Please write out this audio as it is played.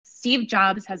Steve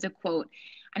Jobs has a quote,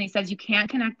 and he says, you can't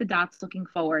connect the dots looking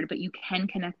forward, but you can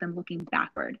connect them looking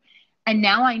backward. And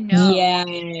now I know,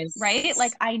 right?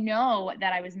 Like, Yes. I know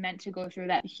that I was meant to go through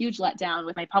that huge letdown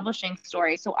with my publishing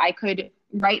story so I could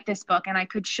write this book, and I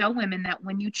could show women that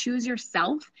when you choose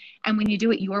yourself and when you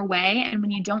do it your way, and when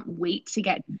you don't wait to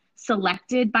get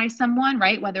selected by someone,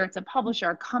 right? Whether it's a publisher,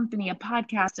 a company, a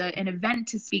podcast, an event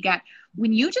to speak at,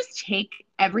 when you just take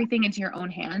everything into your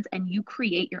own hands and you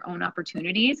create your own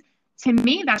opportunities, to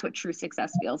me, that's what true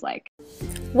success feels like.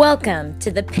 Welcome to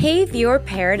the Pave Your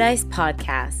Paradise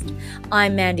podcast.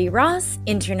 I'm Mandy Ross,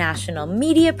 international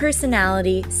media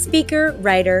personality, speaker,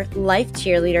 writer, life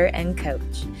cheerleader, and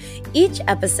coach. Each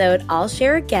episode, I'll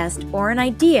share a guest or an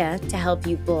idea to help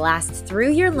you blast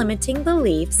through your limiting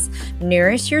beliefs,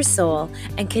 nourish your soul,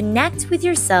 and connect with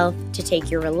yourself to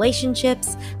take your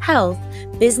relationships, health,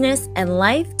 business, and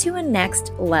life to a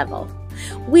next level.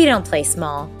 We don't play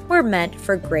small. We're meant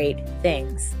for great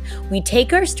things. We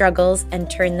take our struggles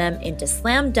and turn them into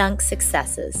slam dunk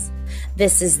successes.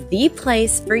 This is the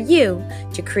place for you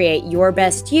to create your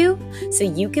best you so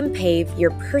you can pave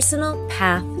your personal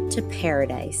path to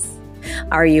paradise.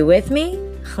 Are you with me?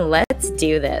 Let's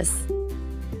do this.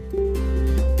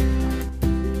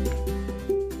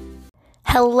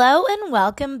 Hello and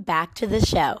welcome back to the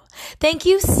show. Thank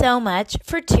you so much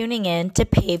for tuning in to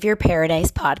Pave Your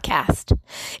Paradise podcast.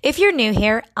 If you're new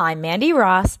here, I'm Mandy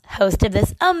Ross, host of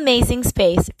this amazing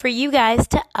space for you guys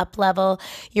to up-level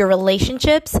your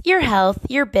relationships, your health,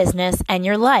 your business, and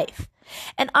your life.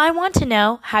 And I want to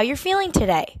know how you're feeling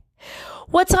today.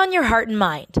 What's on your heart and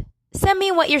mind? Send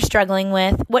me what you're struggling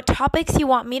with, what topics you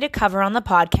want me to cover on the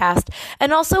podcast,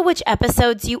 and also which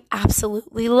episodes you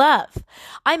absolutely love.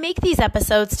 I make these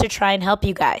episodes to try and help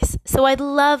you guys, so I'd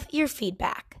love your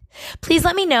feedback. Please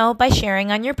let me know by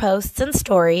sharing on your posts and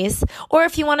stories, or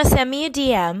if you want to send me a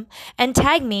DM and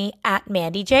tag me at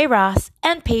Mandy J. Ross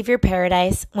and Pave Your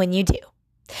Paradise when you do.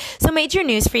 So major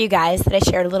news for you guys that I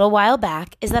shared a little while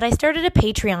back is that I started a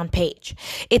Patreon page.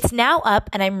 It's now up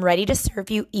and I'm ready to serve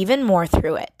you even more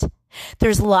through it.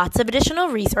 There's lots of additional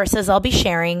resources I'll be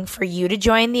sharing for you to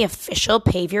join the official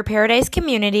Pave Your Paradise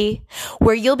community,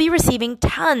 where you'll be receiving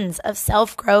tons of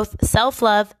self-growth,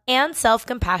 self-love, and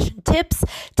self-compassion tips,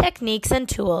 techniques, and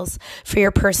tools for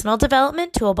your personal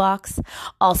development toolbox,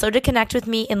 also to connect with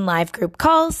me in live group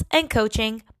calls and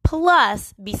coaching,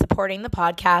 plus be supporting the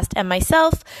podcast and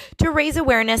myself to raise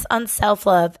awareness on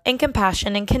self-love and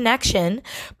compassion and connection.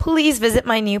 Please visit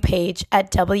my new page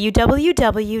at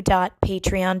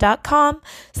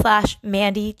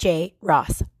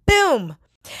www.patreon.com/MandyJRoss. Boom!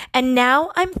 And now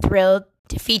I'm thrilled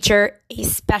to feature a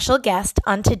special guest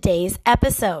on today's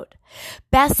episode.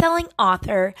 Best-selling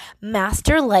author,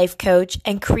 master life coach,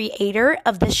 and creator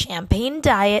of the Champagne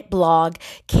Diet blog,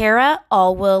 Cara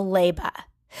Alwill-Leyba.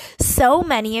 So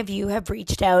many of you have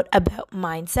reached out about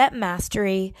mindset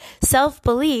mastery,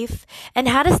 self-belief, and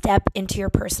how to step into your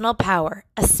personal power,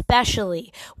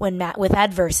 especially when met with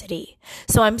adversity.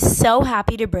 So I'm so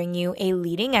happy to bring you a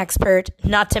leading expert,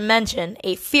 not to mention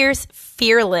a fierce,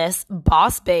 fearless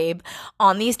boss babe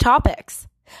on these topics.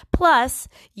 Plus,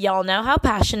 y'all know how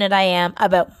passionate I am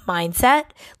about mindset,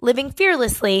 living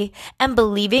fearlessly, and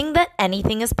believing that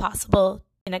anything is possible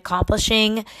in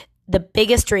accomplishing the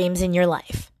biggest dreams in your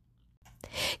life.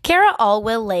 Cara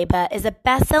Alwill-Leyba is a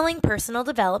best-selling personal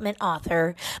development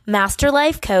author, master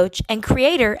life coach, and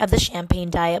creator of the Champagne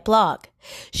Diet blog.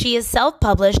 She has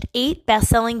self-published 8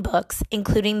 best-selling books,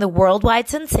 including the worldwide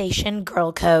sensation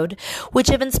Girl Code, which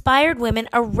have inspired women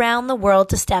around the world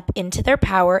to step into their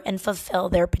power and fulfill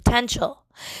their potential.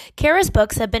 Cara's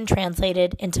books have been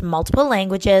translated into multiple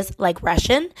languages like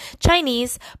Russian,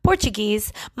 Chinese,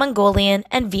 Portuguese, Mongolian,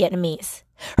 and Vietnamese.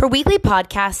 Her weekly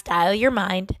podcast, Style Your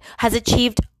Mind, has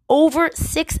achieved over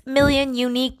 6 million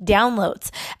unique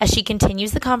downloads as she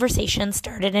continues the conversation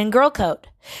started in Girl Code.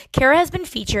 Cara has been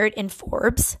featured in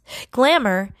Forbes,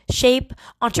 Glamour, Shape,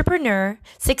 Entrepreneur,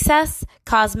 Success,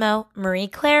 Cosmo, Marie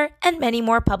Claire, and many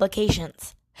more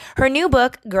publications. Her new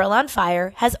book, Girl on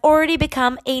Fire, has already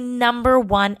become a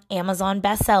 #1 Amazon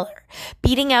bestseller,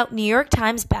 beating out New York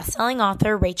Times bestselling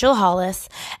author Rachel Hollis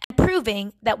and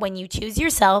proving that when you choose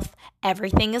yourself,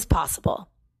 everything is possible.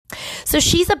 So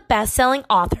she's a best-selling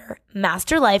author,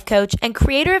 master life coach, and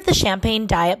creator of the Champagne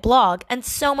Diet blog, and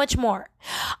so much more.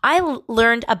 I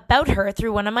learned about her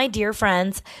through one of my dear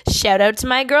friends. Shout out to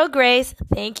my girl Grace.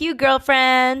 Thank you,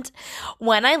 girlfriend.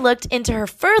 When I looked into her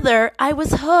further, I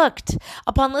was hooked.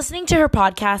 Upon listening to her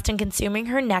podcast and consuming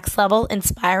her next level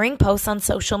inspiring posts on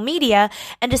social media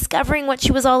and discovering what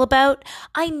she was all about,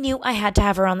 I knew I had to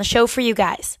have her on the show for you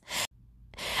guys.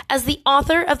 As the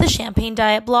author of the Champagne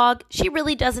Diet blog, she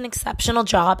really does an exceptional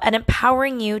job at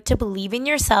empowering you to believe in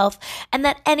yourself and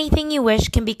that anything you wish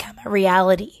can become a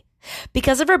reality.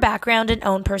 Because of her background and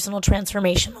own personal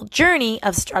transformational journey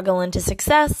of struggle into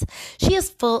success, she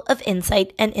is full of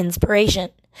insight and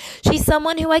inspiration. She's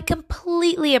someone who I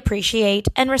completely appreciate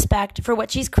and respect for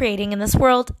what she's creating in this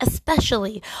world,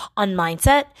 especially on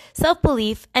mindset,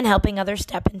 self-belief, and helping others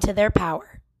step into their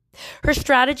power. Her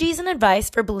strategies and advice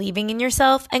for believing in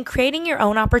yourself and creating your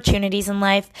own opportunities in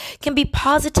life can be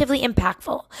positively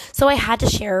impactful, so I had to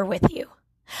share her with you.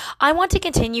 I want to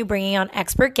continue bringing on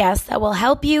expert guests that will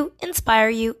help you, inspire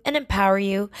you, and empower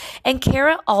you, and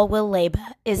Kara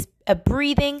Alwill-Leyba is a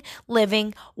breathing,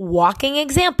 living, walking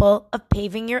example of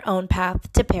paving your own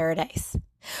path to paradise.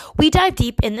 We dive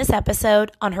deep in this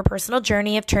episode on her personal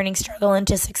journey of turning struggle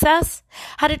into success,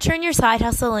 how to turn your side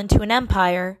hustle into an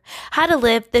empire, how to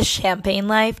live the champagne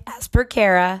life as per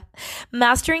Kara,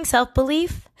 mastering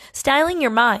self-belief, styling your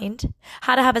mind,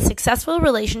 how to have a successful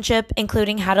relationship,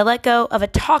 including how to let go of a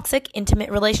toxic,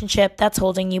 intimate relationship that's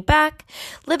holding you back,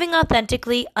 living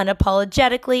authentically,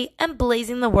 unapologetically, and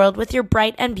blazing the world with your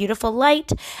bright and beautiful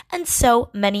light, and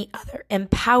so many other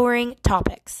empowering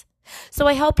topics. So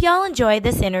I hope y'all enjoy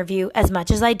this interview as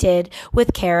much as I did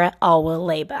with Kara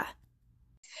Alwill-Leyba.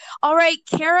 All right,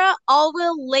 Kara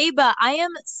Alwill-Leyba, I am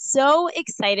so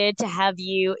excited to have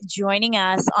you joining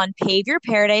us on Pave Your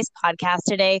Paradise podcast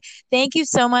today. Thank you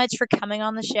so much for coming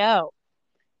on the show.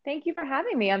 Thank you for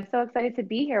having me. I'm so excited to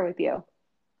be here with you.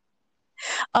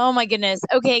 Oh my goodness.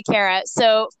 Okay, Kara.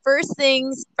 So first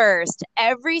things first,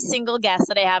 every single guest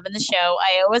that I have in the show,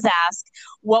 I always ask,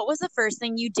 what was the first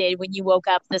thing you did when you woke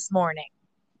up this morning?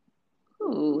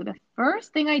 Ooh, the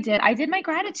first thing I did my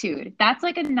gratitude. That's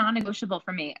like a non-negotiable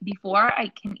for me. Before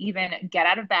I can even get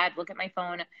out of bed, look at my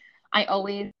phone, I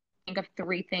always think of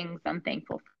 3 things I'm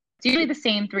thankful for. It's usually the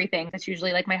same 3 things. It's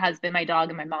usually like my husband, my dog,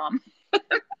 and my mom.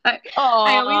 I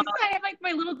have like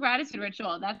my little gratitude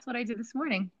ritual. That's what I did this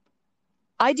morning.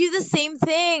 I do the same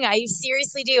thing. I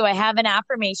seriously do. I have an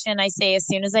affirmation I say as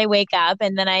soon as I wake up,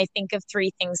 and then I think of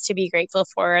 3 things to be grateful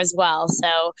for as well.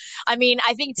 So, I mean,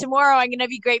 I think tomorrow I'm going to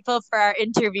be grateful for our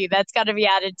interview. That's got to be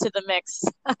added to the mix.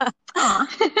 Aw,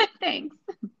 thanks.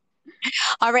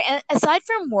 All right. And aside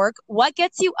from work, what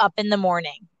gets you up in the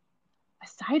morning?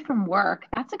 Aside from work,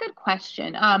 that's a good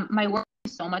question. My work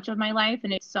is so much of my life,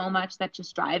 and it's so much that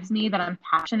just drives me that I'm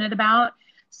passionate about.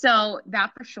 So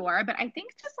that for sure. But I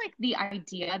think just like the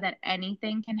idea that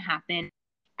anything can happen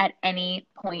at any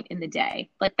point in the day,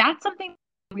 like that's something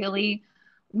I really,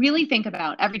 really think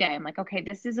about every day. I'm like, okay,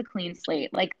 this is a clean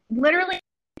slate. Like literally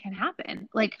it can happen.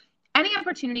 Like any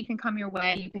opportunity can come your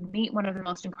way. You can meet one of the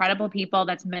most incredible people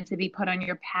that's meant to be put on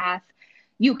your path.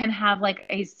 You can have like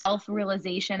a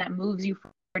self-realization that moves you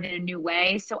forward in a new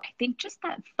way. So I think just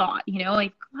that thought,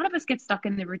 like a lot of us get stuck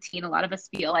in the routine. A lot of us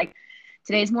feel like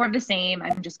today's more of the same.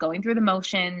 I'm just going through the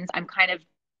motions. I'm kind of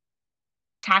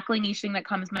tackling each thing that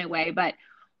comes my way, but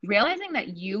realizing that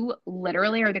you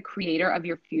literally are the creator of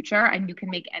your future and you can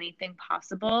make anything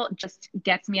possible just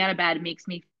gets me out of bed, makes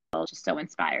me feel just so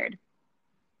inspired.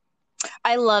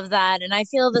 I love that. And I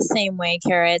feel the same way,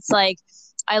 Kara. It's like,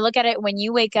 I look at it when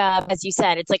you wake up, as you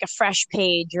said, it's like a fresh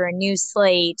page or a new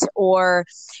slate or,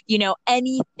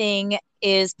 anything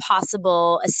is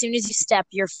possible as soon as you step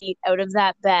your feet out of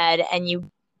that bed and you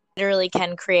literally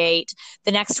can create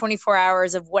the next 24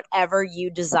 hours of whatever you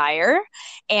desire.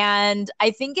 And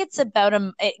I think it's about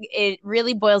it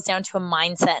really boils down to a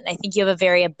mindset. And I think you have a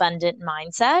very abundant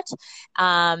mindset.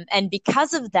 And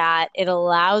because of that, it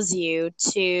allows you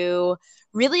to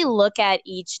really look at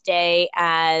each day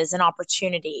as an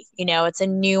opportunity. It's a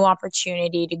new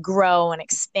opportunity to grow and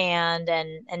expand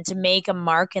and to make a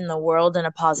mark in the world in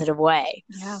a positive way.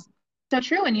 Yeah. So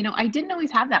true. And, I didn't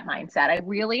always have that mindset. I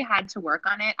really had to work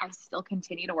on it. I still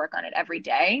continue to work on it every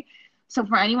day. So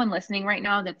for anyone listening right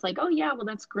now that's like, oh yeah, well,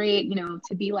 that's great,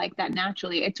 to be like that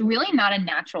naturally. It's really not a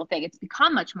natural thing. It's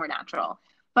become much more natural,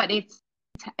 but it's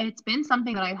been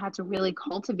something that I've had to really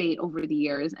cultivate over the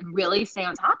years and really stay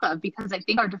on top of, because I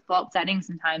think our default setting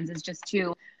sometimes is just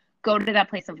to go to that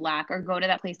place of lack or go to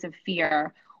that place of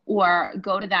fear or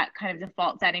go to that kind of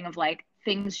default setting of like,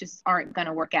 things just aren't going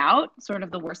to work out, sort of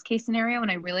the worst case scenario.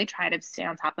 And I really try to stay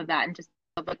on top of that and just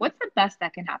like, what's the best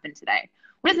that can happen today?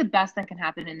 What is the best that can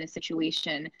happen in this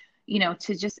situation?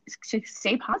 To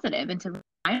stay positive and to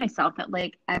remind myself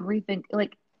that everything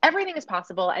is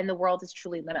possible and the world is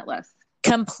truly limitless.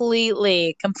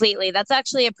 Completely, completely. That's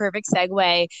actually a perfect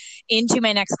segue into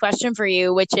my next question for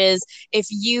you, which is if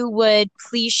you would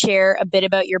please share a bit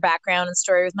about your background and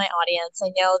story with my audience. I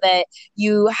know that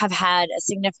you have had a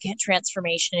significant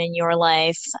transformation in your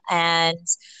life, and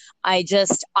I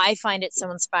find it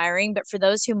so inspiring. But for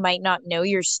those who might not know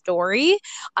your story,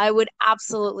 I would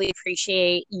absolutely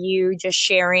appreciate you just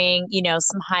sharing,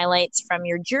 some highlights from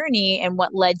your journey and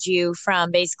what led you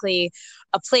from basically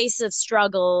a place of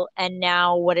struggle and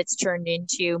now what it's turned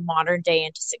into modern day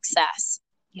into success.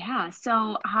 Yeah.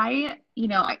 So I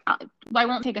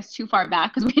won't take us too far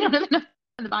back because we don't have enough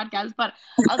on the podcast, but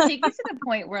I'll take you to the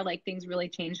point where like things really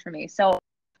changed for me. So,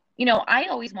 I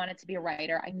always wanted to be a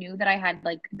writer. I knew that I had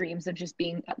like dreams of just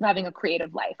having a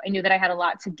creative life. I knew that I had a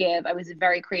lot to give. I was a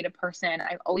very creative person.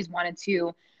 I always wanted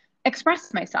to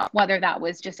express myself, whether that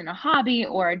was just in a hobby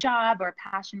or a job or a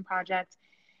passion project.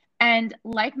 And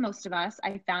like most of us,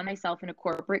 I found myself in a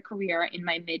corporate career in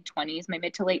my mid-20s, my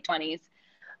mid to late 20s,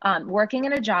 working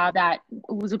in a job that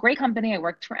was a great company. I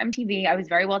worked for MTV. I was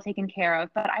very well taken care of,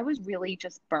 but I was really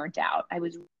just burnt out. I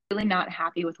was really not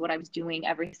happy with what I was doing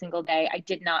every single day. I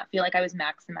did not feel like I was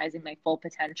maximizing my full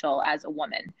potential as a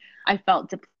woman. I felt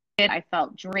depleted. I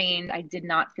felt drained. I did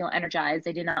not feel energized.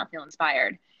 I did not feel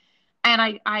inspired.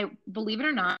 And I believe it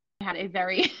or not, had a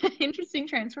very interesting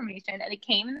transformation, and it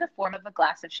came in the form of a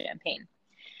glass of champagne.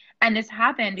 And this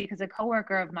happened because a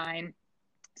coworker of mine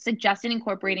suggested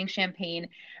incorporating champagne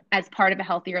as part of a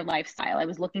healthier lifestyle. I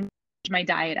was looking to my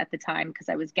diet at the time because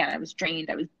I was drained,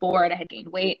 I was bored, I had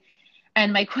gained weight.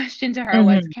 And my question to her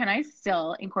was, can I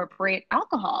still incorporate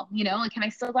alcohol? Like, can I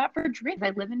still go out for drinks? I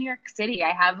live in New York City.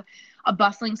 I have a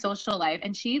bustling social life.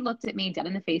 And she looked at me dead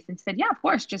in the face and said, yeah, of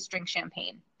course, just drink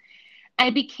champagne. And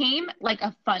it became like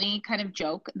a funny kind of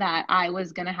joke that I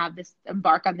was going to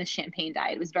embark on this champagne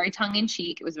diet. It was very tongue in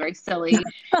cheek. It was very silly.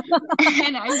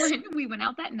 And we went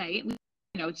out that night,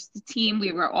 just a team.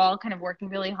 We were all kind of working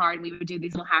really hard. We would do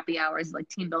these little happy hours, like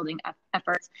team building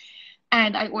efforts.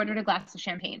 And I ordered a glass of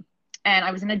champagne. And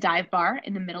I was in a dive bar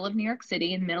in the middle of New York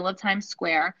City, in the middle of Times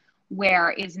Square,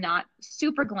 where is not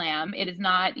super glam. It is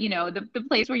not, the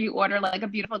place where you order like a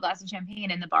beautiful glass of champagne.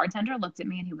 And the bartender looked at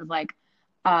me and he was like,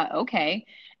 okay.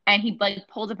 And he like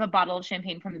pulled up a bottle of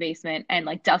champagne from the basement and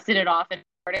like dusted it off and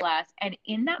poured a glass. And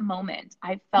in that moment,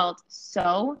 I felt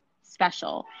so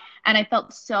special and I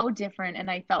felt so different.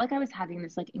 And I felt like I was having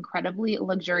this like incredibly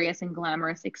luxurious and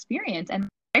glamorous experience. And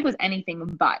it was anything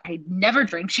but. I never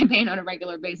drink champagne on a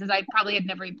regular basis. I probably had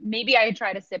never, maybe I had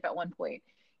tried a sip at one point,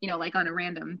 like on a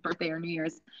random birthday or New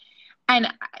Year's. And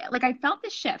I felt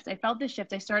this shift.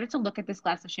 I started to look at this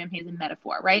glass of champagne as a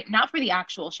metaphor, right? Not for the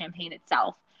actual champagne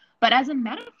itself, but as a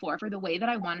metaphor for the way that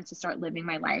I wanted to start living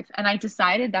my life. And I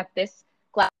decided that this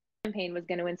glass of champagne was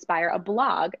going to inspire a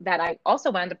blog that I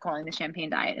also wound up calling The Champagne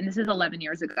Diet. And this is 11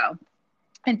 years ago.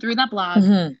 And through that blog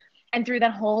and through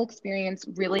that whole experience,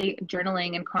 really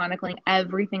journaling and chronicling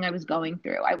everything I was going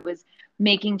through, I was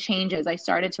making changes. I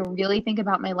started to really think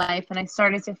about my life and I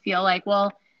started to feel like,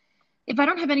 well, if I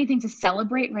don't have anything to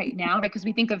celebrate right now, because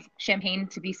we think of champagne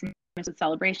to be synonymous with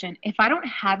celebration, if I don't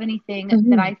have anything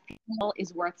that I feel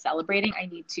is worth celebrating, I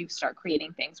need to start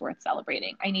creating things worth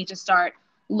celebrating. I need to start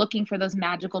looking for those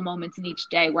magical moments in each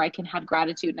day where I can have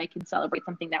gratitude and I can celebrate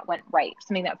something that went right,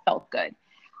 something that felt good.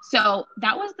 So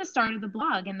that was the start of the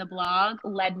blog. And the blog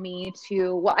led me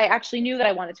to, well, I actually knew that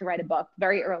I wanted to write a book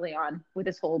very early on with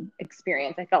this whole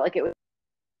experience. I felt like it was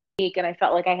unique and I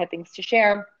felt like I had things to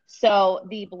share. So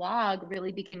the blog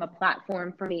really became a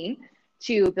platform for me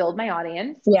to build my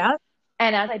audience. Yeah.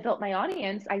 And as I built my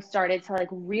audience, I started to like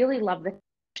really love the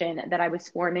connection that I was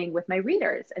forming with my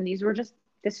readers. And this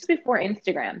was before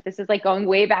Instagram. This is like going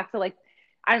way back to like,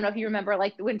 I don't know if you remember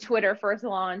like when Twitter first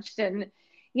launched and,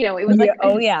 it was like,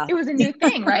 it was a new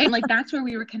thing, right? And like, that's where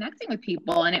we were connecting with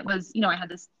people. And it was, I had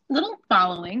this little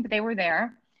following, but they were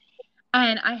there.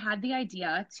 And I had the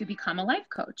idea to become a life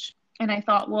coach. And I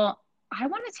thought, well, I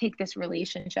want to take this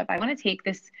relationship. I want to take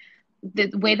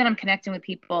the way that I'm connecting with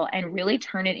people and really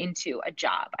turn it into a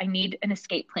job. I need an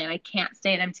escape plan. I can't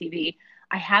stay at MTV.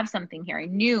 I have something here.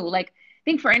 I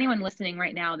think for anyone listening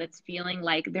right now that's feeling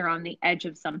like they're on the edge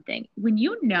of something, when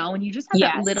you just have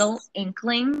that little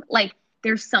inkling, like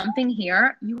there's something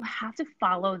here, you have to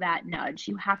follow that nudge.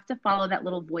 You have to follow that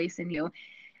little voice in you.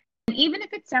 And even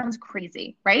if it sounds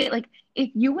crazy, right? Like if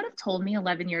you would have told me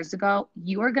 11 years ago,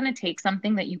 you are going to take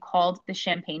something that you called the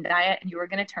champagne diet and you were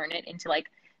going to turn it into like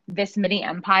this mini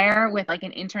empire with like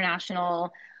an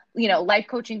international, life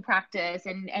coaching practice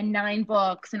and 9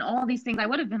 books and all these things, I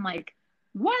would have been like,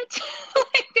 what?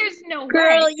 Like, there's no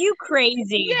Girl, way. you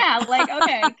crazy. Yeah, like,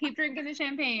 okay, keep drinking the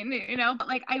champagne, but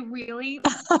like I really,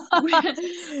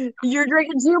 You're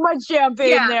drinking too much champagne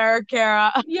yeah, there,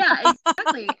 Kara. yeah,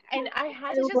 exactly. And I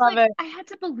had I to just love like it. I had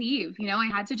to believe, I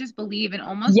had to just believe and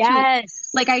almost to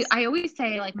like Yes. I always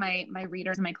say like my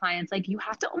readers and my clients, like you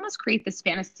have to almost create this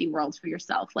fantasy world for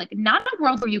yourself. Like not a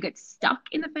world where you get stuck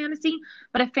in the fantasy,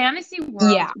 but a fantasy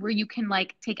world Yeah. where you can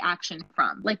like take action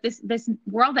from. Like this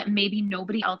world that maybe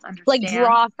nobody else Like understands.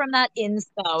 draw from that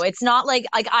inspo. It's not like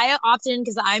I often,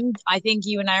 because I think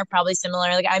you and I are probably similar.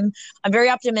 Like I'm very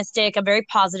optimistic, I'm very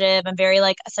positive, I'm very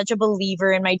like such a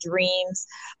believer in my dreams.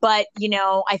 But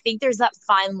I think there's that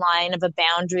fine line of a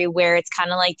boundary where it's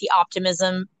kind of like the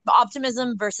optimism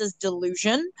versus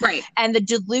delusion. Right. And the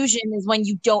delusion is when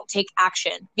you don't take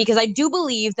action. Because I do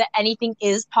believe that anything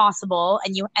is possible,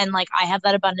 and like I have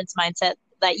that abundance mindset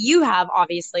that you have,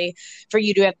 obviously, for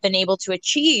you to have been able to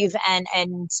achieve and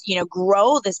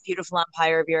grow this beautiful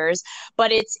empire of yours.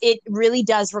 But it really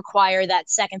does require that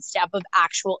second step of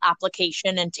actual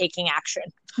application and taking action.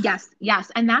 Yes,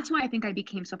 yes. And that's why I think I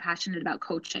became so passionate about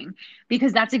coaching,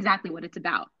 because that's exactly what it's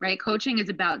about, right? Coaching is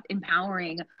about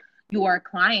empowering your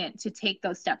client to take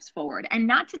those steps forward and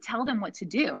not to tell them what to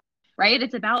do, right?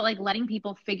 It's about like letting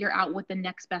people figure out what the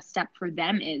next best step for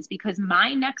them is, because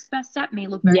my next best step may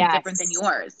look very different than Yes.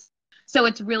 yours. So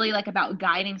it's really like about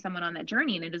guiding someone on that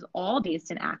journey, and it is all based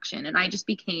in action. And I just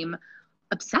became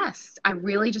obsessed. I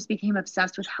really just became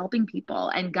obsessed with helping people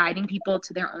and guiding people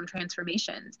to their own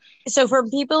transformations. So for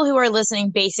people who are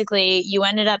listening, basically you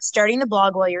ended up starting the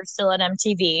blog while you're still at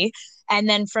MTV. And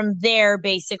then from there,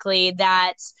 basically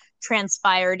that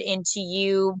transpired into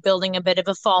you building a bit of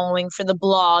a following for the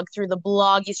blog. Through the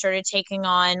blog, you started taking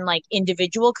on like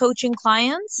individual coaching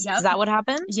clients. Is Yep. that what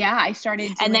happened? Yeah, I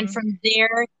started And then from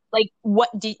there, like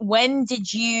when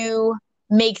did you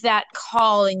make that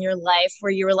call in your life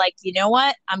where you were like, you know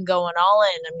what, I'm going all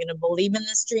in. I'm going to believe in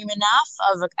this dream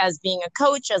enough as being a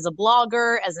coach, as a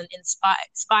blogger, as an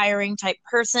inspiring type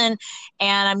person,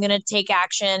 and I'm going to take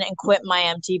action and quit my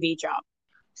MTV job.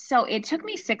 So it took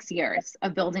me 6 years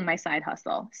of building my side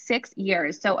hustle, 6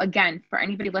 years. So again, for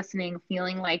anybody listening,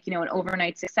 feeling like, an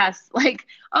overnight success, like,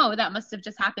 oh, that must have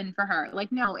just happened for her.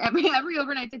 Like, no, every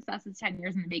overnight success is 10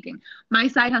 years in the making. My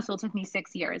side hustle took me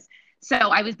 6 years. So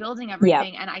I was building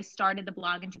everything, and I started the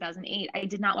blog in 2008. I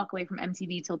did not walk away from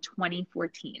MTV till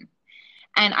 2014.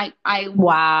 And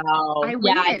Wow. I Yeah, I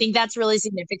waited. think that's really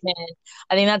significant.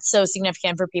 I think that's so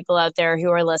significant for people out there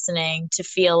who are listening to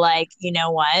feel like, you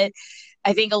know what?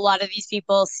 I think a lot of these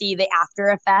people see the after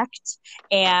effect,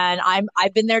 and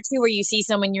I've been there too, where you see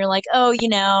someone, you're like, oh,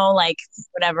 like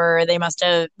whatever, they must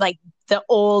have, like the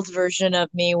old version of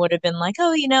me would have been like,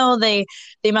 oh,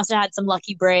 they must have had some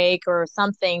lucky break or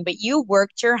something, but you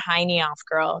worked your hiney off,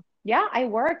 girl. Yeah, I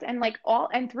worked, and like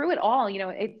through it all,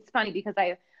 it's funny because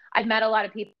I've met a lot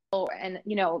of people, and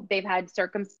they've had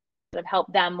circumstances that have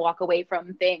helped them walk away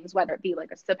from things, whether it be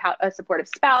like a supportive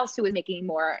spouse who was making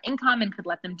more income and could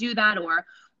let them do that, or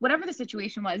whatever the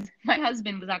situation was. My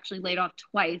husband was actually laid off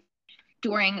twice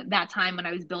during that time when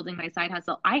I was building my side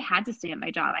hustle. I had to stay at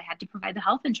my job. I had to provide the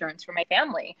health insurance for my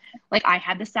family. Like I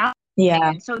had the salary. Yeah.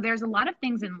 And so there's a lot of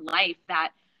things in life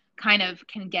that kind of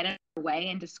can get in our way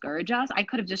and discourage us. I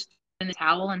could have just in the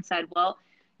towel and said, well,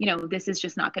 this is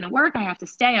just not going to work. I have to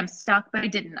stay. I'm stuck. But I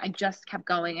didn't. I just kept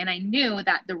going. And I knew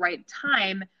that the right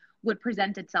time would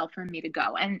present itself for me to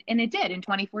go. And it did in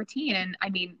 2014. And I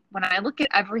mean, when I look at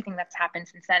everything that's happened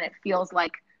since then, it feels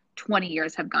like 20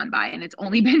 years have gone by and it's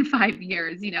only been 5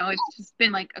 years. It's just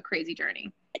been like a crazy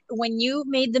journey. When you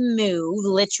made the move,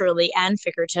 literally and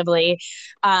figuratively,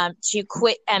 to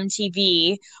quit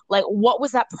MTV, like what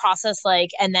was that process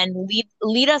like? And then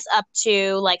lead us up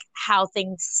to like how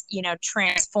things,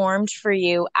 transformed for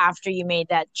you after you made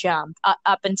that jump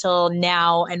up until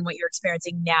now and what you're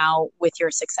experiencing now with your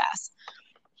success.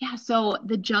 Yeah, so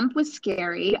the jump was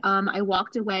scary. I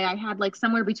walked away. I had like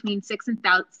somewhere between $6,000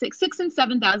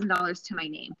 and $7,000 to my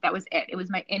name. That was it. It was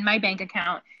in my bank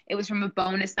account. It was from a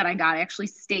bonus that I got. I actually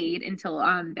stayed until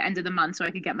the end of the month so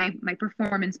I could get my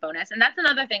performance bonus. And that's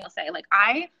another thing I'll say. Like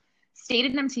I stayed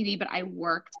at MTV, but I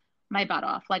worked my butt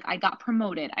off. Like I got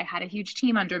promoted. I had a huge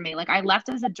team under me. Like I left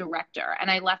as a director,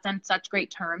 and I left on such great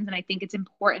terms. And I think it's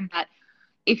important that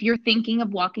if you're thinking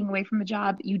of walking away from a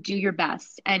job, you do your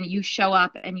best and you show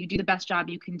up and you do the best job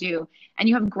you can do. And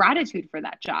you have gratitude for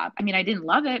that job. I mean, I didn't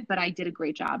love it, but I did a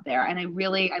great job there. And I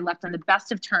left on the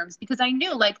best of terms because I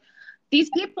knew like these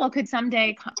people could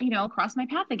someday, cross my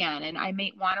path again. And I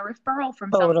may want a referral from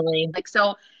Totally. Like,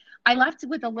 so I left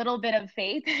with a little bit of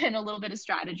faith and a little bit of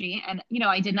strategy. And,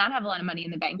 I did not have a lot of money in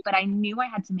the bank, but I knew I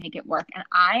had to make it work. And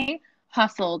I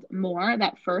hustled more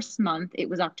that first month. It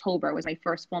was October, it was my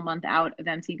first full month out of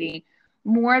MTV,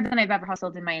 more than I've ever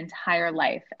hustled in my entire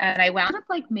life. And I wound up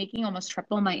like making almost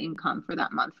triple my income for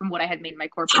that month from what I had made in my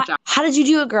corporate job. How did you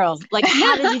do it, girl? Like,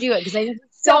 how did you do it? Because I think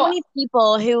so many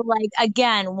people who like,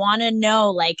 again, want to know,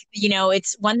 like, you know,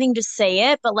 it's one thing to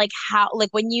say it, but like how,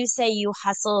 like when you say you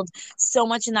hustled so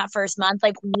much in that first month,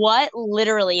 like what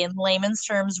literally in layman's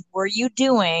terms were you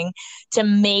doing to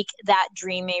make that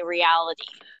dream a reality?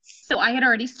 So I had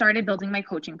already started building my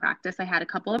coaching practice. I had a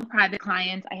couple of private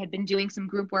clients. I had been doing some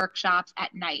group workshops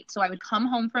at night. So I would come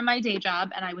home from my day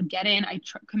job and I would get in. I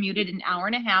commuted an hour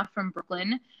and a half from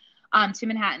Brooklyn to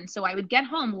Manhattan. So I would get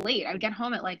home late. I would get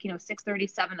home at like, 6:30,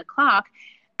 7 o'clock.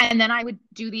 And then I would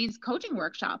do these coaching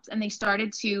workshops, and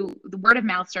the word of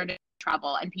mouth started to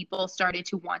travel and people started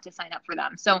to want to sign up for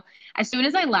them. So as soon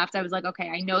as I left, I was like, okay,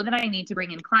 I know that I need to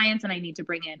bring in clients and I need to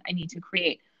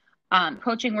create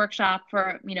coaching workshop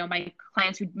for, my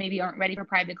clients who maybe aren't ready for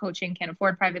private coaching, can't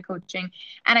afford private coaching.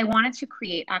 And I wanted to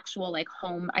create actual like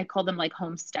I call them like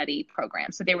home study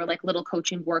programs. So they were like little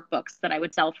coaching workbooks that I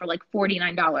would sell for like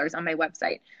 $49 on my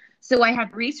website. So I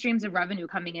have 3 streams of revenue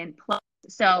coming in. Plus,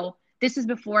 so this is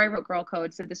before I wrote Girl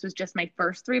Code. So this was just my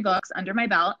first 3 books under my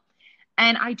belt.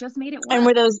 And I just made it work. And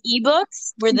were those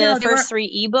ebooks? Were the first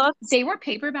 3 ebooks? They were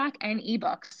paperback and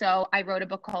ebook. So I wrote a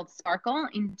book called Sparkle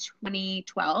in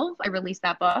 2012. I released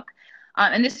that book.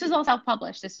 And this was all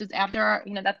self-published. This was after,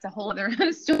 that's a whole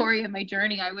other story of my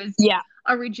journey. I was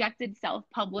a rejected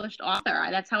self-published author.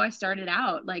 That's how I started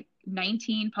out, like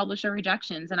 19 publisher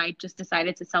rejections. And I just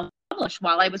decided to self-publish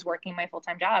while I was working my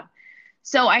full-time job.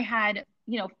 So I had,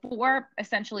 4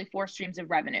 streams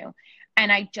of revenue. And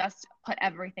I just put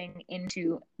everything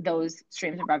into those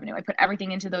streams of revenue. I put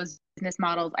everything into those business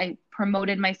models. I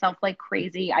promoted myself like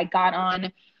crazy. I got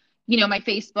on, my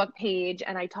Facebook page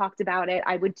and I talked about it.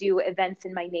 I would do events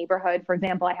in my neighborhood. For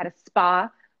example, I had a spa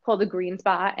called the Green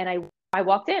Spa. And I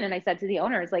walked in and I said to the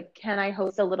owners, like, can I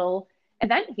host a little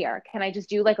event here? Can I just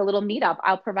do like a little meetup?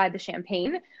 I'll provide the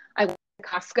champagne. I went to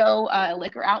Costco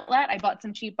liquor outlet. I bought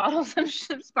some cheap bottles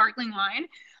of sparkling wine.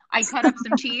 I cut up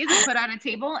some cheese and put on a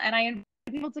table, and I invited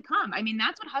people to come. I mean,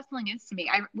 that's what hustling is to me.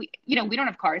 We don't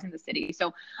have cars in the city.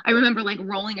 So I remember like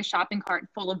rolling a shopping cart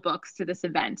full of books to this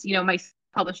event, my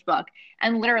published book,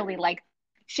 and literally like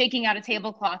shaking out a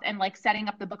tablecloth and like setting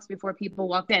up the books before people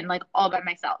walked in, like all by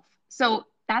myself. So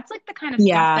that's like the kind of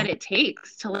stuff that it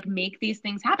takes to like make these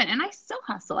things happen. And I still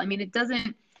hustle. I mean, it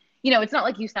doesn't, it's not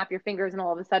like you snap your fingers and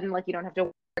all of a sudden, like you don't have to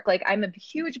work. Like I'm a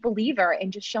huge believer in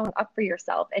just showing up for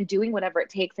yourself and doing whatever it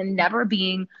takes and never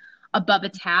being above a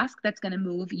task that's going to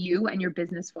move you and your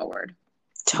business forward.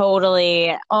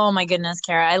 Totally. Oh my goodness,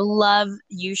 Kara. I love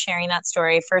you sharing that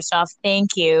story. First off,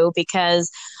 thank you,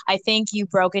 because I think you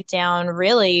broke it down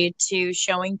really to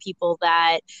showing people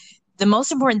that the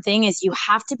most important thing is you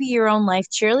have to be your own life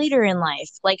cheerleader in life.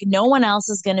 Like no one else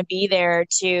is going to be there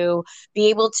to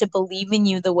be able to believe in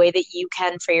you the way that you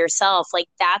can for yourself. Like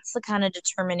that's the kind of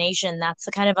determination, that's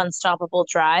the kind of unstoppable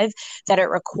drive that it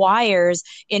requires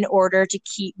in order to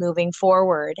keep moving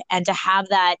forward and to have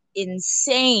that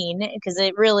insane, because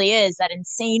it really is that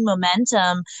insane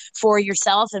momentum for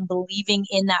yourself and believing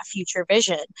in that future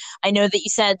vision. I know that you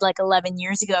said like 11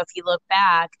 years ago, if you look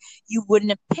back, you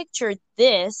wouldn't have pictured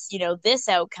this, this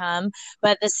outcome.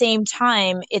 But at the same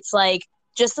time, it's like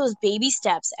just those baby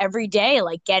steps every day,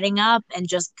 like getting up and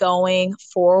just going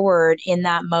forward in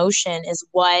that motion is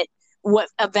what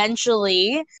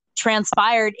eventually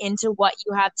transpired into what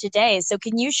you have today. So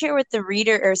can you share with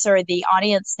the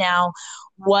audience now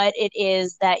what it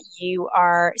is that you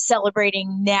are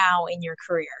celebrating now in your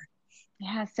career?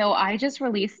 Yeah, so I just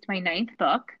released my 9th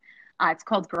book. It's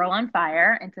called Girl on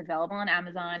Fire. It's available on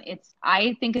Amazon.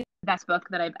 I think it's the best book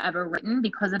that I've ever written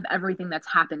because of everything that's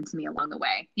happened to me along the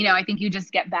way. I think you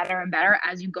just get better and better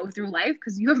as you go through life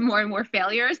because you have more and more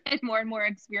failures and more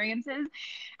experiences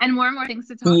and more things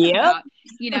to talk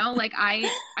about. Like I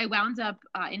wound up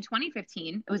in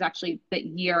 2015. It was actually the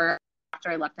year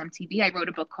after I left MTV. I wrote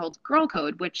a book called Girl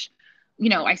Code, which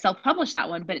I self-published that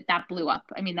one, but that blew up.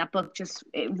 I mean, that book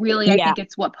I think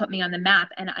it's what put me on the map.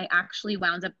 And I actually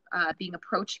wound up being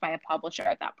approached by a publisher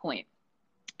at that point.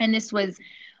 And this was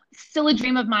still a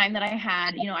dream of mine that I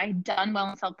had. I'd done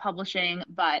well in self-publishing,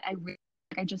 but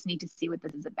I just need to see what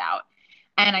this is about.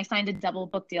 And I signed a double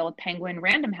book deal with Penguin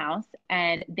Random House,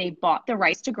 and they bought the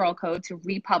rights to Girl Code to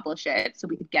republish it so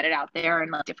we could get it out there in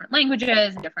like different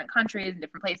languages and different countries and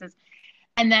different places.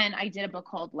 And then I did a book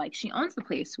called Like She Owns the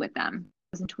Place with them.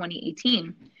 It was in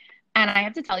 2018. And I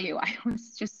have to tell you, I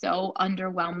was just so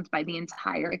underwhelmed by the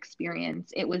entire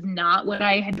experience. It was not what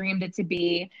I had dreamed it to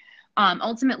be.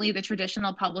 Ultimately, the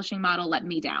traditional publishing model let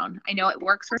me down. I know it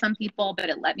works for some people, but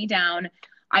it let me down.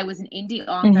 I was an indie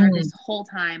author this whole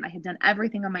time. I had done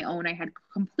everything on my own. I had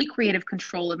complete creative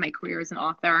control of my career as an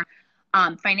author.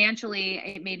 Financially,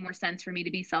 it made more sense for me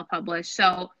to be self-published.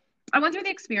 So I went through the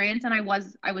experience and I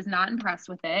was not impressed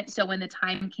with it. So when the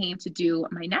time came to do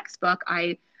my next book,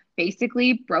 I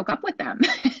basically broke up with them.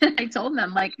 I told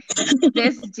them, like,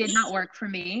 this did not work for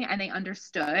me, and they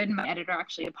understood. My editor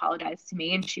actually apologized to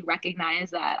me, and she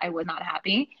recognized that I was not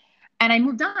happy, and I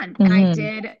moved on. And I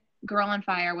did Girl on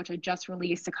Fire, which I just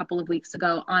released a couple of weeks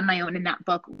ago on my own. And that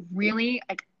book really,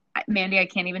 like, Mandy, I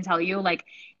can't even tell you, like,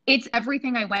 it's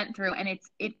everything I went through, and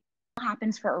it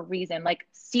happens for a reason. Like,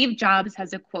 Steve Jobs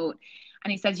has a quote,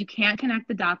 and he says, "You can't connect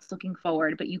the dots looking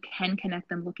forward, but you can connect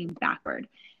them looking backward."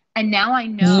 And now I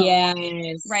know,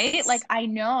 yes, right? Like, I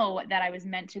know that I was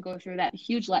meant to go through that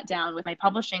huge letdown with my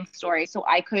publishing story so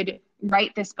I could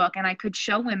write this book, and I could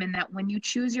show women that when you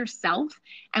choose yourself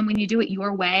and when you do it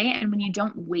your way, and when you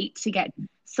don't wait to get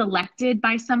selected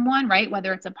by someone, right?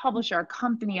 Whether it's a publisher, a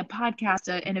company, a podcast,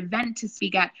 an event to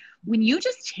speak at, when you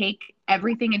just take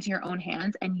everything into your own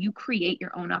hands and you create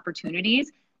your own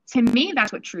opportunities, to me,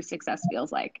 that's what true success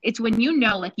feels like. It's when you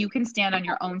know, like, you can stand on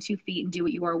your own 2 feet and do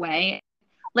it your way.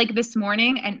 Like this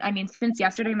morning, and I mean, since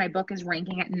yesterday, my book is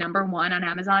ranking at #1 on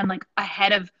Amazon, like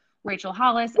ahead of Rachel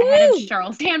Hollis, ahead of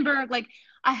Sheryl Sandberg, like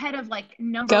ahead of like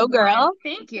Go girl.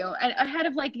 Thank you. And ahead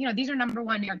of, like, you know, these are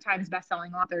 #1 New York Times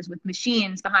bestselling authors with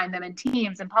machines behind them and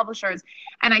teams and publishers.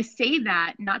 And I say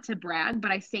that not to brag, but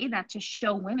I say that to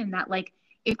show women that, like,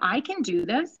 if I can do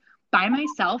this by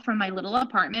myself from my little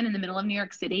apartment in the middle of New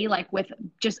York City, like with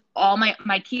just all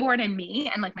my keyboard and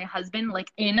me and like my husband,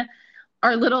 like in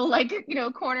our little, like, you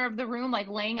know, corner of the room, like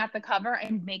laying out the cover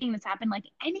and making this happen, like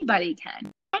anybody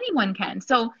can, anyone can.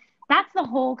 So that's the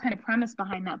whole kind of premise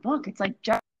behind that book. It's like,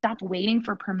 just stop waiting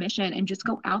for permission and just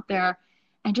go out there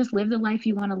and just live the life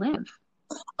you want to live.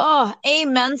 Oh,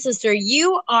 amen, sister.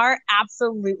 You are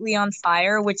absolutely on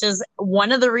fire, which is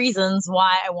one of the reasons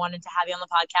why I wanted to have you on the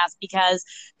podcast, because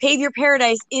Pave Your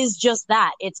Paradise is just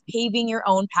that. It's paving your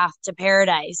own path to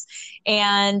paradise.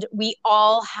 And we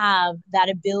all have that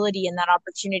ability and that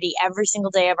opportunity every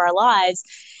single day of our lives.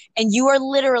 And you are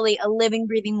literally a living,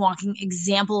 breathing, walking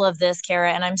example of this,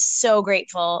 Kara. And I'm so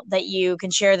grateful that you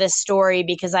can share this story,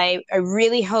 because I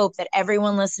really hope that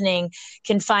everyone listening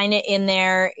can find it in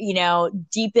their, you know,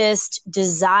 deepest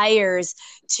desires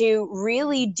to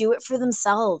really do it for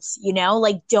themselves, you know,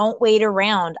 like, don't wait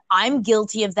around. I'm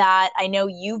guilty of that. I know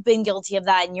you've been guilty of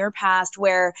that in your past,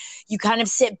 where you kind of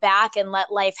sit back and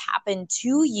let life happen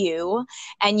to you,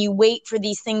 and you wait for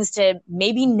these things to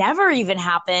maybe never even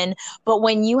happen. But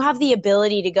when you have the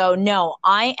ability to go, no,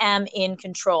 I am in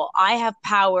control. I have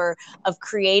power of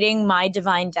creating my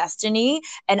divine destiny.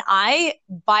 And I,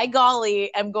 by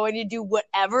golly, am going to do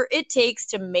whatever it takes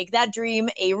to make that dream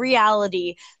a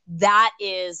reality. That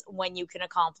is when you can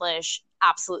accomplish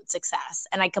absolute success.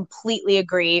 And I completely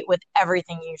agree with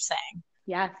everything you're saying.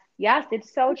 Yes,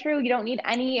 it's so true. You don't need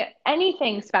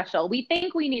anything special. We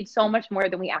think we need so much more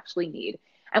than we actually need.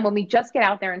 And when we just get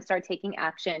out there and start taking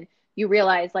action, you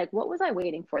realize, like, what was I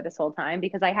waiting for this whole time?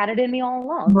 Because I had it in me all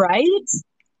along.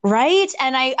 Right.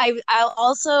 And I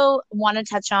also want to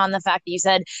touch on the fact that you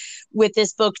said with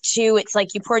this book too, it's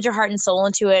like you poured your heart and soul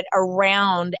into it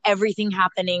around everything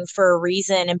happening for a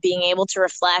reason, and being able to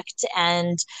reflect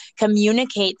and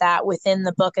communicate that within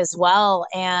the book as well.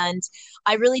 And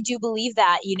I really do believe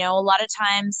that, you know, a lot of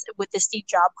times with the Steve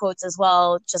Jobs quotes as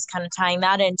well, just kind of tying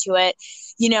that into it,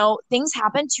 you know, things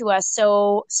happen to us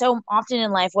so often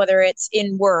in life, whether it's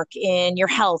in work, in your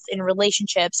health, in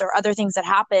relationships, or other things that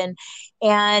happen.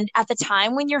 And at the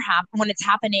time when when it's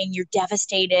happening, you're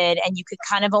devastated, and you could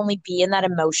kind of only be in that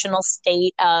emotional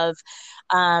state of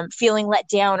feeling let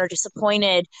down or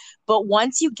disappointed. But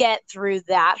once you get through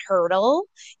that hurdle,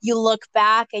 you look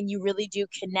back and you really do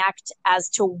connect as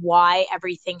to why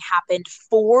everything happened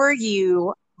for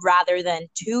you rather than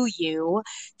to you,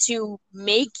 to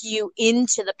make you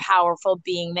into the powerful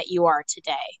being that you are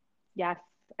today. Yes,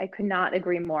 I could not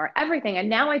agree more. Everything. And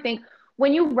now I think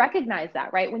when you recognize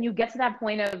that, right, when you get to that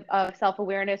point of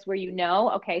self-awareness where you know,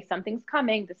 okay, something's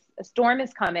coming, a storm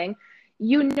is coming,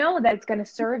 you know that it's going to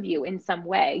serve you in some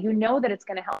way. You know that it's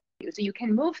going to help you. So you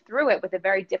can move through it with a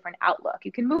very different outlook.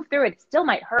 You can move through it. It still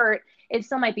might hurt. It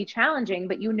still might be challenging,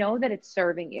 but you know that it's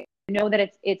serving you. You know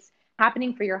that it's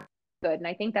happening for your good. And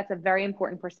I think that's a very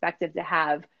important perspective to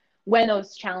have when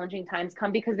those challenging times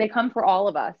come, because they come for all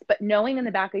of us. But knowing in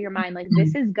the back of your mind, like,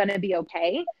 this is going to be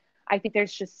okay, I think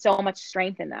there's just so much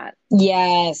strength in that.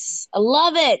 Yes, I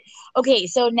love it. Okay,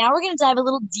 so now we're going to dive a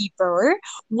little deeper.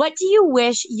 What do you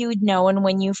wish you'd known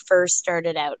when you first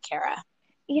started out, Kara?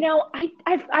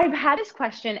 I've had this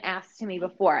question asked to me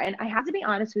before, and I have to be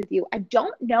honest with you. I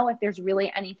don't know if there's really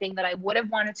anything that I would have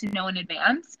wanted to know in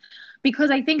advance,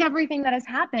 because I think everything that has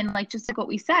happened, like just like what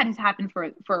we said, has happened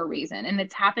for a reason, and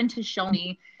it's happened to show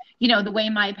me, the way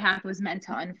my path was meant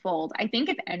to unfold. I think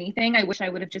if anything, I wish I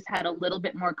would have just had a little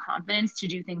bit more confidence to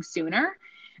do things sooner,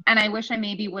 and I wish I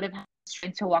maybe would have had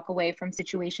strength to walk away from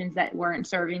situations that weren't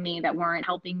serving me, that weren't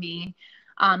helping me,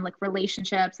 like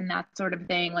relationships and that sort of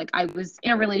thing. Like I was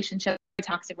in a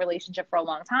toxic relationship for a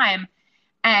long time.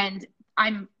 And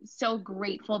I'm so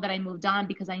grateful that I moved on,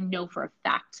 because I know for a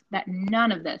fact that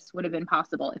none of this would have been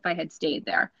possible if I had stayed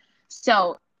there.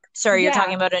 So, Sorry, you're yeah,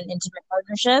 talking about an intimate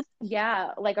partnership?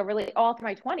 yeah, like all through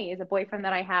my 20s, a boyfriend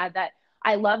that I had that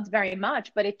I loved very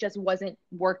much, but it just wasn't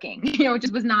working. It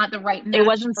just was not the right It match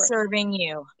wasn't for, serving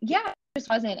you. yeah, it just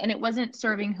wasn't. And it wasn't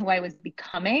serving who I was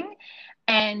becoming.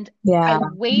 And I Yeah.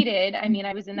 waited. I mean,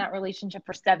 I was in that relationship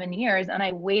for 7 years, and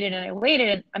I waited and I waited.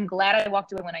 And I'm glad I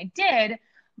walked away when I did.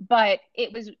 But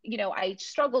it was, I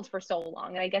struggled for so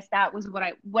long. And I guess that was what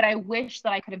I wish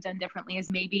that I could have done differently,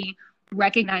 is maybe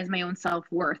recognize my own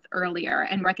self-worth earlier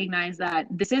and recognize that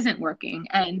this isn't working.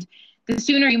 And the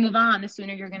sooner you move on, the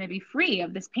sooner you're going to be free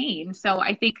of this pain. So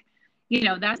I think,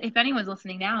 that if anyone's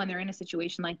listening now and they're in a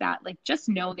situation like that, like just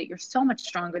know that you're so much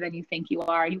stronger than you think you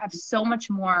are. You have so much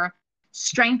more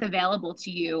strength available to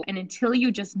you. And until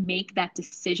you just make that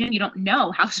decision, you don't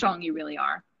know how strong you really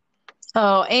are.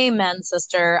 Oh, amen,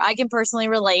 sister. I can personally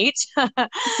relate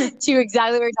to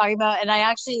exactly what you're talking about. And I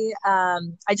actually,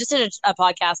 I just did a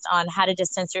podcast on how to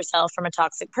distance yourself from a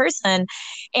toxic person.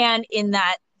 And in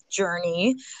that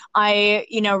journey, I,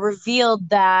 revealed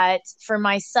that for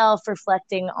myself,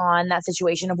 reflecting on that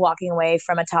situation of walking away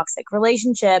from a toxic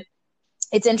relationship,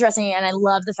 it's interesting. And I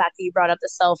love the fact that you brought up the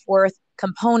self-worth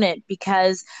component,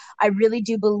 because I really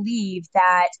do believe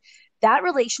that that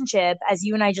relationship, as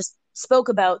you and I just spoke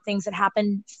about, things that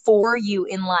happen for you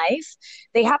in life,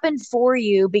 they happen for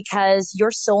you because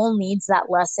your soul needs that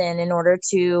lesson in order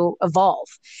to evolve.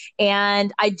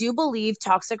 And I do believe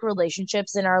toxic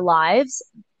relationships in our lives,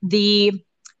 the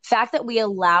fact that we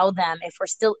allow them, if we're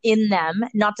still in them,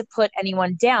 not to put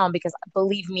anyone down, because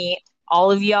believe me, all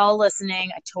of y'all listening,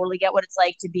 I totally get what it's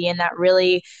like to be in that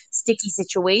really sticky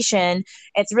situation.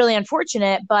 It's really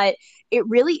unfortunate, but it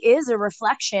really is a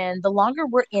reflection. The longer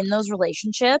we're in those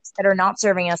relationships that are not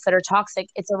serving us, that are toxic,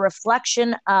 it's a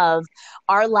reflection of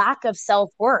our lack of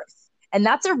self-worth. And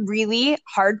that's a really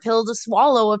hard pill to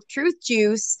swallow of truth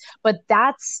juice, but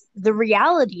that's the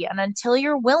reality. And until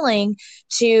you're willing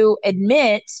to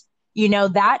admit,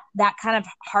 that kind of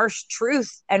harsh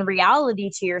truth and reality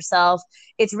to yourself,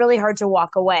 it's really hard to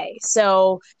walk away.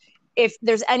 So if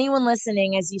there's anyone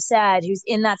listening, as you said, who's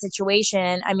in that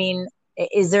situation, I mean,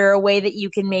 is there a way that you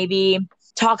can maybe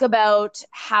talk about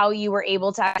how you were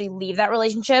able to actually leave that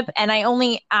relationship? And I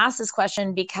only ask this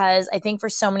question because I think for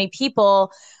so many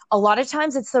people, a lot of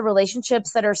times it's the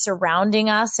relationships that are surrounding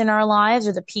us in our lives,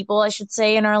 or the people, I should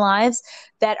say, in our lives,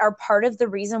 that are part of the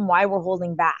reason why we're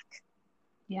holding back.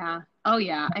 Yeah. Oh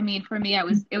yeah. I mean, for me, it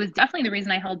was definitely the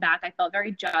reason I held back. I felt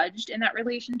very judged in that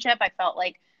relationship. I felt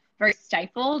like very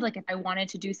stifled. Like if I wanted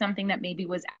to do something that maybe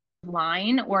was out of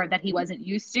line or that he wasn't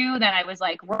used to, that I was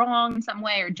like wrong in some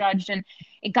way or judged. And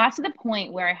it got to the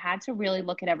point where I had to really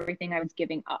look at everything I was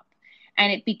giving up.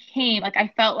 And it became like,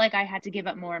 I felt like I had to give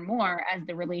up more and more as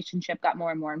the relationship got more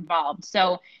and more involved.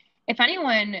 So if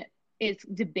anyone is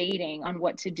debating on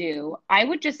what to do, I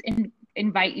would just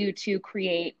invite you to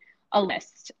create a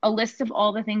list of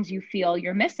all the things you feel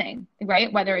you're missing,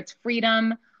 right? Whether it's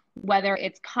freedom, whether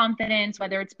it's confidence,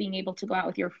 whether it's being able to go out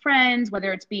with your friends,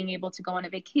 whether it's being able to go on a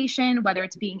vacation, whether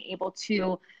it's being able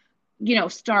to,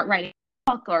 start writing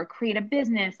a book or create a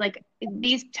business. Like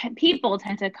these people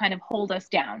tend to kind of hold us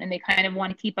down, and they kind of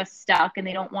want to keep us stuck, and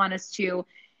they don't want us to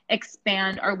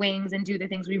expand our wings and do the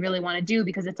things we really want to do,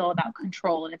 because it's all about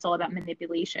control and it's all about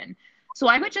manipulation. So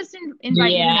I would just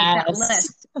invite you to make that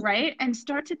list, right? And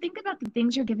start to think about the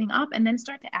things you're giving up, and then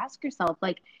start to ask yourself,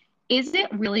 like, is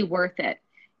it really worth it?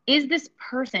 Is this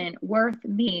person worth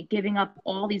me giving up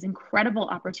all these incredible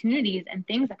opportunities and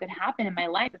things that could happen in my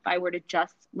life if I were to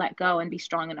just let go and be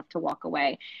strong enough to walk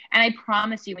away? And I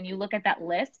promise you, when you look at that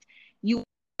list, you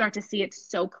start to see it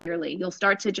so clearly. You'll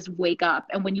start to just wake up.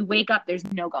 And when you wake up, there's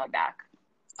no going back.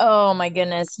 Oh my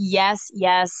goodness. Yes,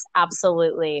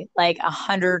 absolutely. Like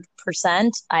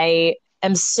 100%. I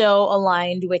am so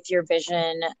aligned with your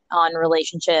vision on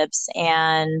relationships.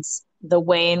 And the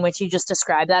way in which you just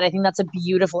described that. I think that's a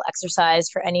beautiful exercise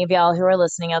for any of y'all who are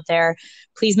listening out there.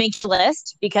 Please make a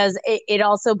list, because it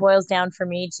also boils down for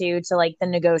me too to like the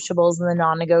negotiables and the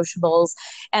non-negotiables.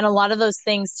 And a lot of those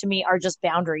things to me are just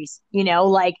boundaries,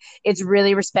 like it's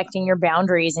really respecting your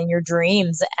boundaries and your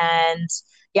dreams. And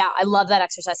yeah, I love that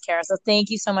exercise, Kara. So thank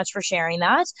you so much for sharing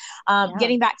that.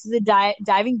 Getting back to the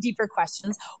diving deeper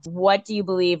questions, what do you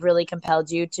believe really compelled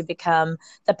you to become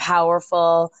the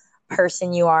powerful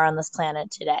person you are on this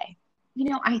planet today?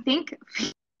 I think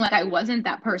like I wasn't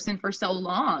that person for so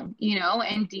long,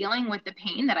 and dealing with the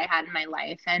pain that I had in my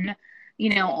life and,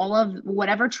 all of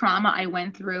whatever trauma I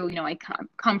went through. I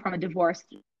come from a divorced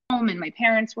home, and my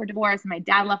parents were divorced, and my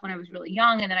dad left when I was really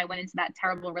young. And then I went into that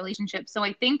terrible relationship. So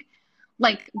I think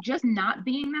like just not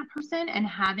being that person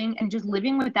and just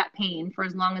living with that pain for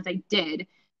as long as I did,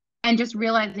 and just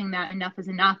realizing that enough is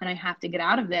enough and I have to get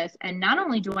out of this. And not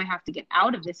only do I have to get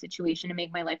out of this situation to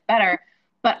make my life better,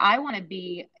 but I want to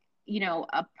be,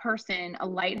 a person, a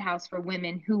lighthouse for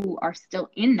women who are still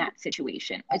in that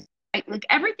situation. Like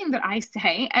everything that I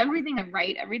say, everything I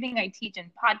write, everything I teach and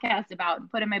podcast about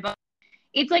and put in my book,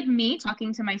 it's like me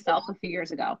talking to myself a few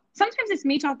years ago. Sometimes it's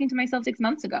me talking to myself 6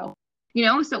 months ago.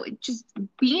 So just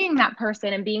being that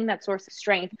person and being that source of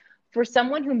strength for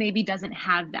someone who maybe doesn't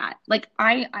have that. Like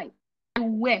I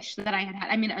wish that I had,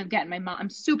 I mean, again, my mom, I'm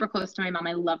super close to my mom.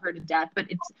 I love her to death, but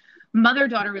it's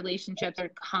mother-daughter relationships are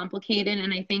complicated.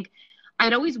 And I think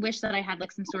I'd always wish that I had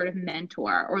like some sort of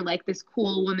mentor or like this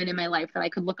cool woman in my life that I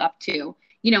could look up to,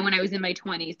 when I was in my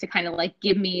 20s, to kind of like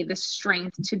give me the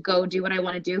strength to go do what I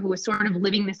want to do, who was sort of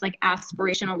living this like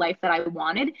aspirational life that I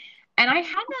wanted. And I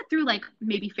had that through like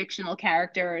maybe fictional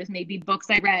characters, maybe books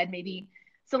I read, maybe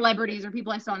celebrities or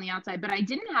people I saw on the outside, but I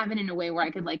didn't have it in a way where I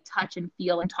could like touch and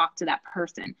feel and talk to that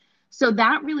person. So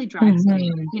that really drives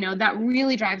me, that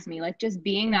really drives me, like just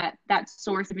being that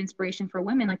source of inspiration for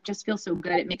women, like just feels so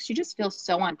good. It makes you just feel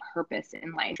so on purpose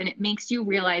in life. And it makes you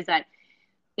realize that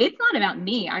it's not about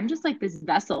me. I'm just like this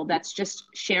vessel that's just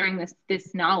sharing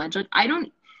this knowledge. Like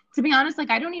to be honest, like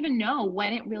I don't even know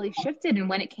when it really shifted and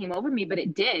when it came over me, but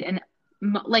it did. And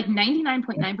like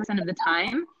 99.9% of the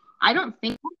time, I don't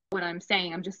think what I'm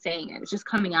saying, I'm just saying it. It's just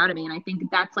coming out of me. And I think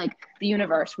that's like the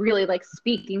universe really like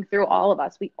speaking through all of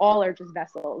us. We all are just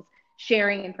vessels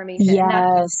sharing information.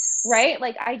 Yes. Right?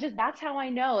 Like that's how I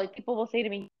know. Like people will say to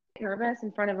me, get nervous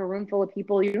in front of a room full of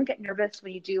people. You don't get nervous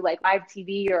when you do like live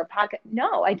TV or a podcast.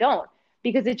 No, I don't,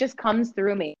 because it just comes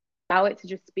through me. Allow it to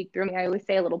just speak through me. I always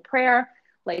say a little prayer,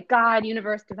 like God,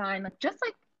 universe, divine, like just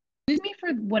like use me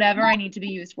for whatever I need to be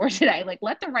used for today. Like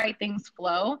let the right things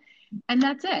flow. And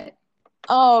that's it.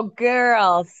 Oh,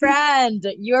 girl, friend,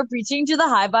 you're preaching to the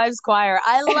high vibes choir.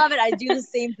 I love it. I do the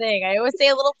same thing. I always say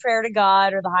a little prayer to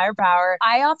God or the higher power.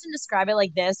 I often describe it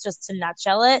like this, just to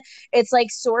nutshell it. It's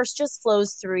like source just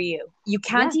flows through you. You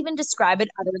can't even describe it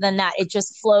other than that. It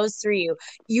just flows through you.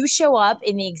 You show up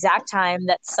in the exact time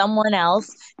that someone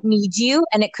else needs you.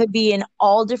 And it could be in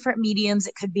all different mediums.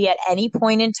 It could be at any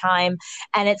point in time.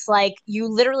 And it's like you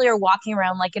literally are walking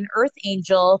around like an earth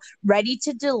angel, ready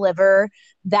to deliver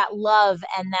that love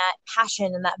and that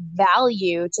passion and that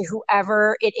value to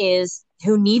whoever it is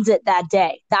who needs it that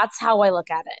day. That's how I look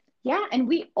at it. Yeah. And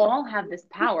we all have this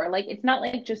power. Like, it's not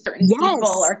like just certain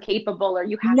people are capable or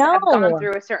you have to have gone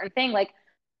through a certain thing. Like,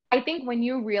 I think when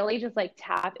you really just like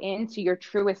tap into your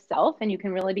truest self and you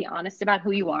can really be honest about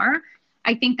who you are,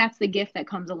 I think that's the gift that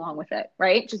comes along with it,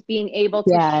 right? Just being able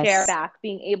to share back,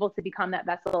 being able to become that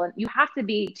vessel. And you have to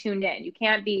be tuned in. You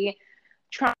can't be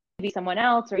trying be someone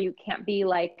else, or you can't be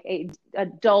like a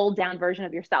dulled down version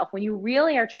of yourself. When you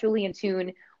really are truly in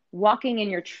tune, walking in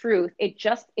your truth,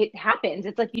 it happens.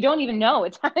 It's like you don't even know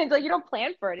it's like you don't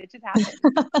plan for it. It just happens.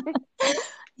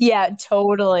 Yeah,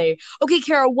 totally. Okay,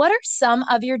 Kara, what are some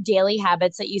of your daily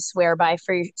habits that you swear by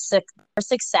for your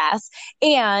success?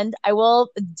 And I will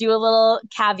do a little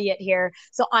caveat here.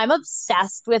 So I'm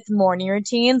obsessed with morning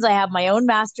routines. I have my own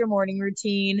master morning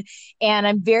routine, and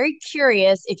I'm very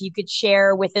curious if you could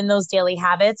share within those daily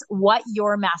habits what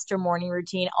your master morning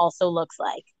routine also looks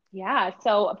like. Yeah.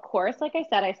 So of course, like I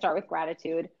said, I start with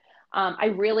gratitude. I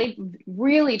really,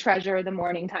 really treasure the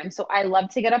morning time. So I love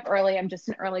to get up early. I'm just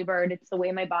an early bird. It's the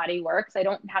way my body works. I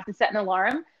don't have to set an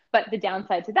alarm, but the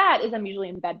downside to that is I'm usually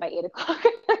in bed by 8 o'clock.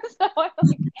 So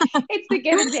it's the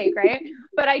give and take, right?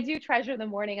 But I do treasure the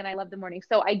morning and I love the morning.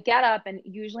 So I get up and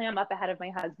usually I'm up ahead of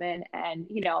my husband and,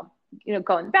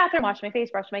 go in the bathroom, wash my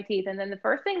face, brush my teeth. And then the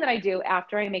first thing that I do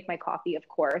after I make my coffee, of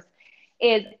course,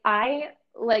 is I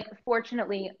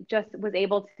fortunately just was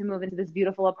able to move into this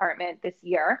beautiful apartment this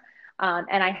year.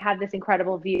 And I had this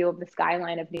incredible view of the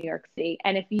skyline of New York City.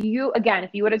 And if you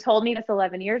would have told me this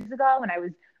 11 years ago when I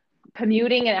was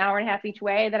commuting an hour and a half each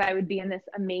way, that I would be in this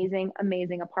amazing,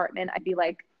 amazing apartment. I'd be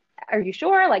like, are you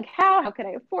sure? Like, how can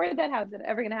I afford that? How is it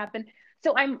ever going to happen?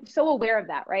 So I'm so aware of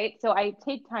that, right? So I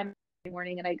take time in the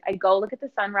morning and I go look at the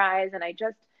sunrise, and I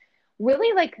just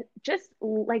really like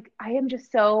I am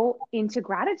just so into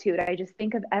gratitude. I just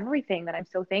think of everything that I'm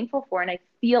so thankful for, and I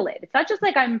feel it. It's not just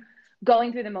like I'm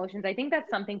going through the motions. I think that's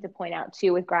something to point out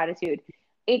too with gratitude.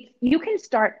 You can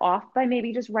start off by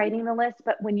maybe just writing the list,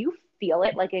 but when you feel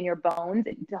it like in your bones,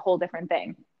 it's a whole different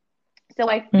thing. So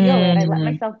I feel it. I let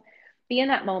myself be in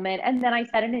that moment. And then I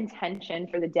set an intention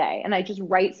for the day, and I just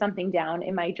write something down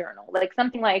in my journal, like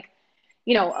something like,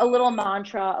 a little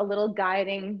mantra, a little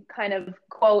guiding kind of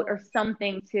quote or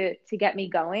something to get me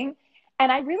going.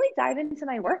 And I really dive into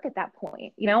my work at that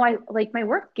point. I like, my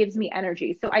work gives me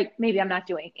energy. So maybe I'm not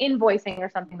doing invoicing or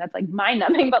something that's like mind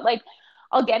numbing, but like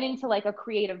I'll get into like a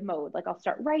creative mode. Like I'll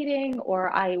start writing,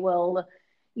 or I will,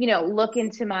 look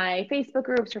into my Facebook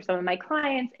groups for some of my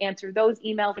clients, answer those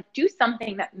emails, like do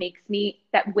something that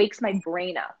wakes my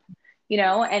brain up,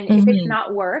 and if it's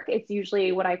not work, it's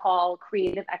usually what I call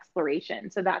creative exploration.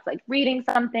 So that's like reading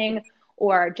something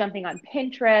or jumping on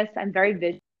Pinterest. I'm very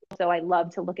visual, so I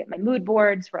love to look at my mood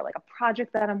boards for like a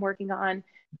project that I'm working on.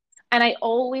 And I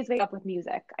always wake up with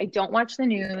music. I don't watch the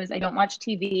news. I don't watch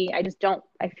TV. I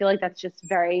feel like that's just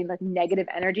very like negative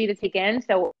energy to take in.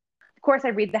 So of course I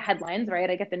read the headlines, right?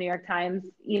 I get the New York Times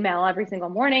email every single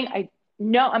morning. I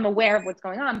know I'm aware of what's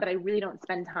going on, but I really don't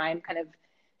spend time kind of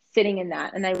sitting in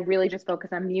that. And I really just focus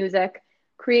on music,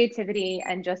 creativity,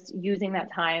 and just using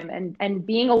that time and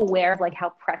being aware of like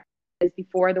how precious it is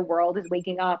before the world is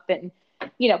waking up and,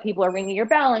 people are ringing your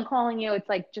bell and calling you. It's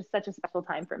like just such a special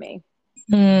time for me.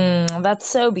 That's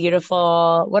so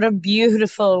beautiful. What a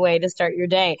beautiful way to start your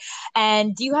day.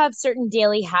 And do you have certain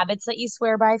daily habits that you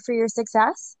swear by for your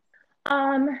success?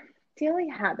 Daily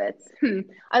habits.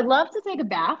 I love to take a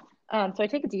bath. So I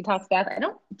take a detox bath. I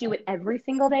don't do it every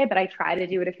single day, but I try to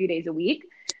do it a few days a week.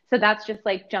 So that's just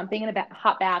like jumping in a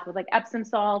hot bath with like Epsom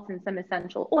salts and some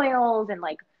essential oils, and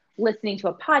like listening to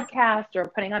a podcast or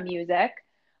putting on music.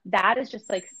 That is just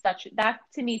like that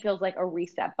to me feels like a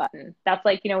reset button. That's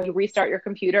like, when you restart your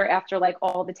computer after like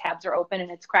all the tabs are open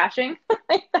and it's crashing.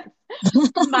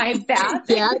 That's my bath.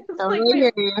 Yeah,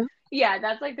 totally. Yeah,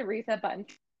 that's like the reset button.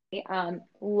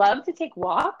 Love to take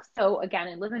walks. So again,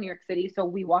 I live in New York City, so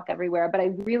we walk everywhere, but I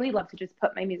really love to just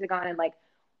put my music on and like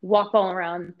walk all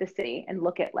around the city and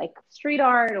look at like street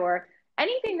art or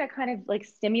anything that kind of like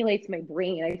stimulates my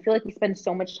brain. I feel like we spend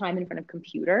so much time in front of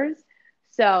computers.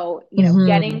 So,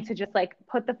 getting to just like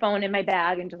put the phone in my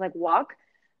bag and just like walk,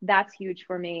 that's huge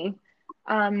for me.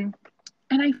 And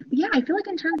I feel like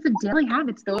in terms of daily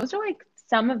habits, those are like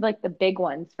some of like the big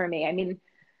ones for me. I mean,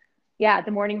 yeah,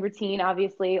 the morning routine,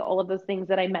 obviously, all of those things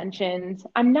that I mentioned.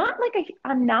 I'm not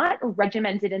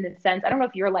regimented in the sense. I don't know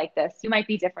if you're like this. You might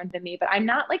be different than me, but I'm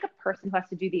not like a person who has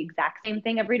to do the exact same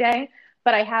thing every day.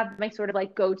 But I have my sort of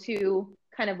like go-to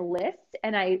kind of list,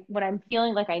 and when I'm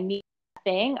feeling like I need a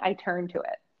thing, I turn to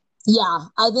it. Yeah,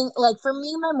 I think like for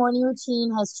me, my morning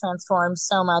routine has transformed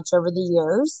so much over the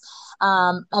years.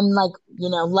 And like,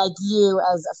 like you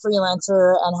as a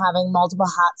freelancer and having multiple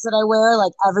hats that I wear,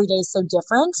 like every day is so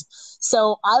different.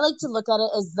 So I like to look at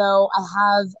it as though I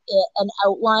have an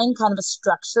outline, kind of a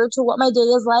structure to what my day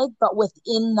is like, but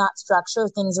within that structure,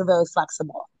 things are very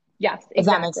flexible. Yes, exactly. If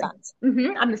that makes sense.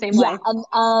 I'm the same way.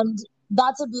 And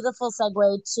that's a beautiful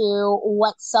segue to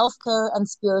what self-care and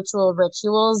spiritual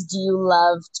rituals do you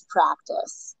love to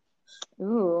practice?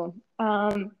 Ooh,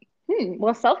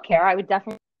 well, self-care, I would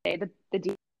definitely say the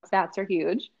detox baths are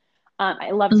huge.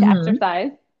 I love to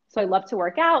exercise. So I love to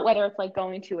work out, whether it's like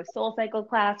going to a SoulCycle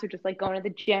class or just like going to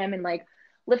the gym and like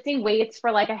lifting weights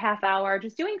for like a half hour,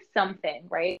 just doing something,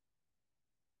 right?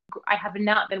 I have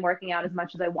not been working out as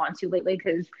much as I want to lately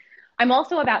because I'm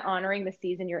also about honoring the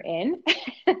season you're in.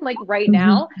 Like right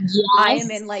now, yes. I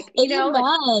am in like,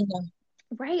 like,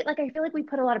 right? Like I feel like we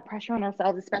put a lot of pressure on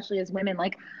ourselves, especially as women.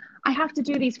 Like I have to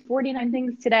do these 49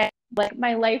 things today. Like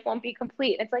my life won't be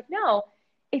complete. It's like, no,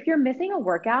 if you're missing a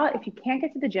workout, if you can't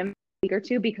get to the gym a week or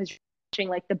two because you're watching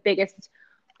like the biggest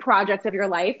project of your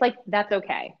life, like that's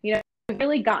okay. You've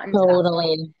really gotten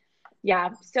totally. Yeah.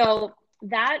 So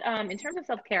that in terms of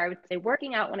self-care, I would say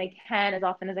working out when I can, as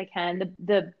often as I can,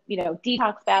 the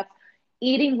detox baths,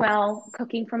 eating well,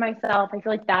 cooking for myself. I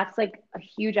feel like that's like a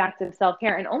huge act of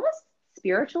self-care and almost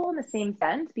spiritual in the same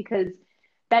sense, because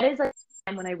that is like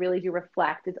time when I really do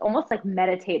reflect. It's almost like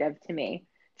meditative to me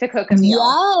to cook a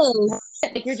meal. Yes.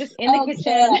 Like you're just in the kitchen.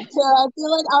 Kara, I feel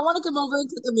like I want to come over and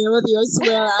cook a meal with you. I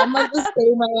swear, I'm like the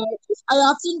same way. I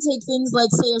often take things like,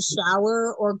 say, a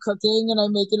shower or cooking, and I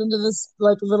make it into this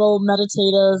like little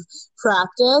meditative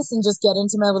practice and just get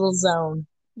into my little zone.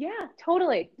 Yeah,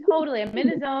 totally. I'm in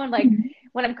the zone. Like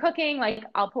when I'm cooking, like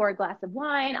I'll pour a glass of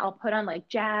wine, I'll put on like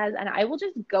jazz, and I will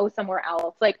just go somewhere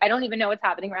else. Like I don't even know what's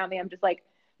happening around me. I'm just like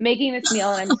making this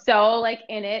meal, and I'm so like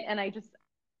in it, and I just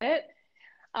it.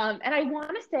 And I want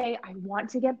to say, I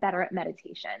want to get better at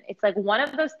meditation. It's like one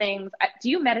of those things. Do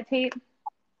you meditate?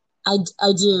 I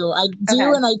do. Okay.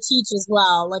 And I teach as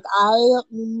well. Like I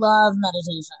love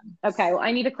meditation. Okay, well,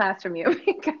 I need a class from you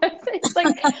because it's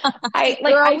like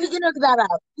we can hook that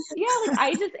up. Yeah, like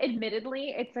I just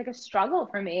admittedly, it's like a struggle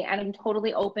for me, and I'm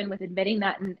totally open with admitting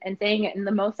that and saying it. And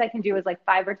the most I can do is like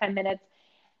 5 or 10 minutes,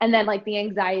 and then like the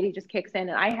anxiety just kicks in.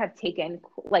 And I have taken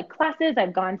like classes.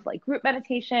 I've gone to like group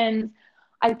meditations.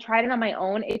 I've tried it on my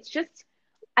own. It's just,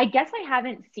 I guess I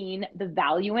haven't seen the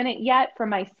value in it yet for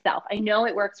myself. I know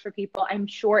it works for people. I'm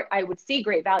sure I would see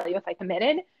great value if I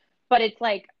committed, but it's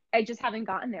like, I just haven't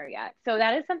gotten there yet. So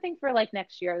that is something for like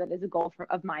next year. That is a goal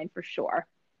of mine for sure.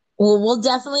 Well, we'll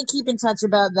definitely keep in touch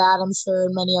about that, I'm sure,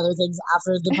 and many other things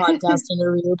after the podcast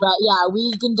interview. But yeah,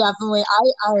 we can definitely,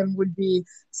 I would be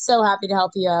so happy to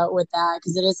help you out with that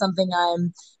because it is something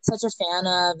I'm such a fan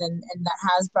of and that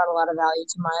has brought a lot of value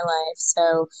to my life.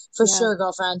 So for sure,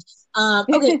 girlfriend.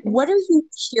 Okay, what are you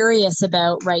curious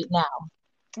about right now?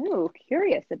 Ooh,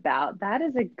 curious about. That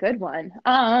is a good one.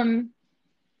 What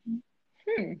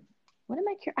am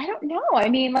I curious? I don't know. I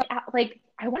mean, like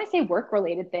I want to say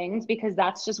work-related things because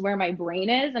that's just where my brain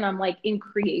is, and I'm like in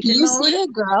creation you mode. See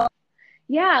it, girl.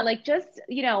 Yeah, like just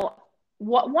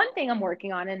one thing I'm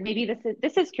working on, and maybe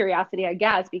this is curiosity, I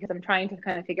guess, because I'm trying to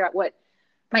kind of figure out what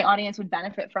my audience would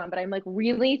benefit from. But I'm like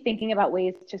really thinking about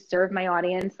ways to serve my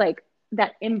audience, like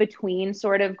that in between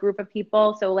sort of group of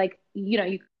people. So like you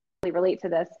can really relate to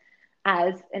this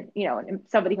as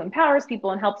somebody who empowers people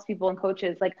and helps people and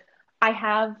coaches. Like I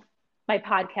have my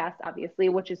podcast, obviously,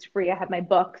 which is free. I have my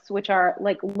books, which are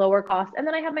like lower cost. And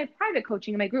then I have my private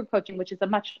coaching and my group coaching, which is a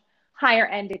much higher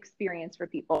end experience for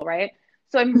people, right?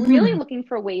 So I'm really looking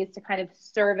for ways to kind of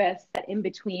service that in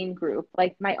between group,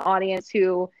 like my audience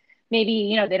who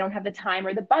maybe, they don't have the time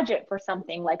or the budget for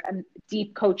something like a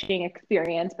deep coaching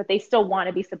experience, but they still want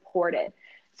to be supported.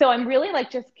 So I'm really like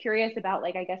just curious about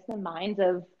like, I guess the minds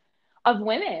of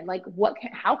women, like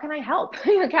how can I help?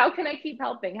 Like, how can I keep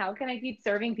helping? How can I keep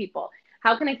serving people?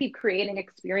 How can I keep creating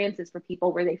experiences for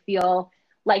people where they feel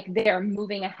like they're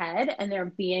moving ahead and they're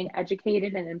being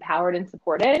educated and empowered and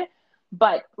supported,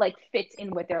 but like fits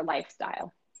in with their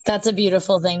lifestyle? That's a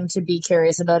beautiful thing to be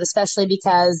curious about, especially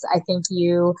because I think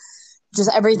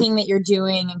just everything that you're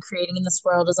doing and creating in this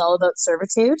world is all about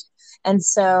servitude. And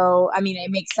so, I mean, it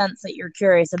makes sense that you're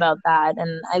curious about that.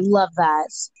 And I love that.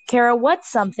 Kara,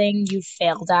 what's something you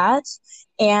failed at?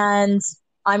 And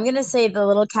I'm going to say the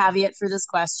little caveat for this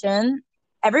question.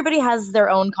 Everybody has their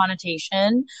own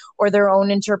connotation or their own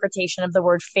interpretation of the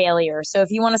word failure. So if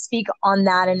you want to speak on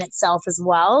that in itself as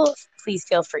well, please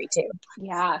feel free to.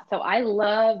 Yeah. So I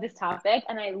love this topic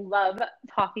and I love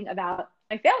talking about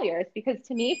my failures because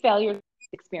to me, failure is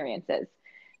experiences.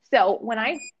 So when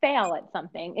I fail at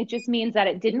something, it just means that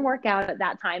it didn't work out at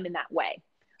that time in that way.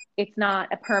 It's not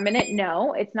a permanent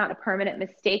no. It's not a permanent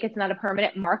mistake. It's not a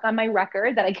permanent mark on my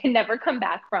record that I can never come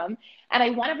back from. And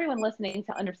I want everyone listening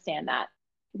to understand that.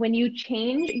 When you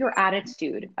change your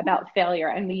attitude about failure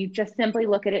and when you just simply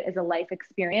look at it as a life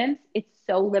experience, it's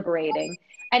so liberating.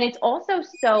 And it's also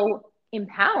so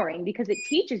empowering because it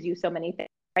teaches you so many things,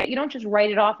 right? You don't just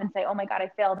write it off and say, oh my God,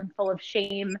 I failed, and full of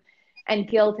shame and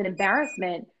guilt and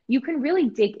embarrassment. You can really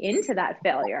dig into that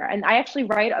failure. And I actually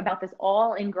write about this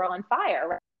all in Girl on Fire,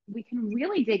 right? We can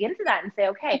really dig into that and say,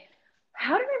 okay,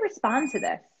 how did I respond to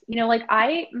this?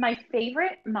 My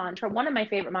favorite mantra, one of my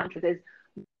favorite mantras is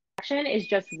rejection is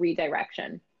just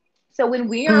redirection. So when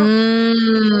we are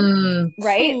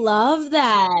right, I love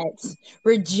that.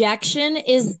 Rejection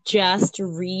is just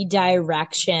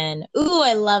redirection. Ooh,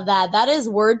 I love that. That is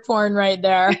word porn right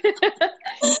there.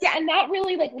 Yeah, and that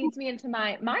really like leads me into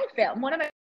my one of my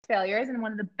failures, and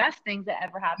one of the best things that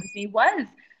ever happened to me was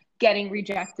getting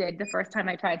rejected the first time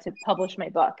I tried to publish my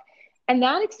book. And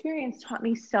that experience taught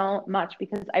me so much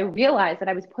because I realized that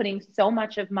I was putting so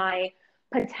much of my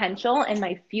potential and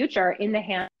my future in the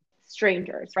hands of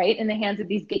strangers, right? In the hands of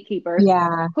these gatekeepers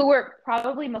who were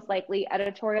probably most likely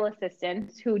editorial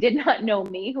assistants who did not know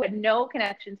me, who had no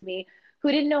connection to me,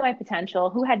 who didn't know my potential,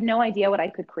 who had no idea what I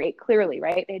could create clearly,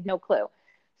 right? They had no clue.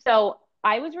 So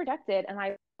I was rejected and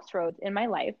I crossroads in my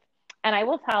life. And I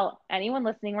will tell anyone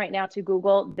listening right now to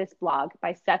Google this blog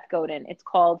by Seth Godin. It's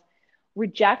called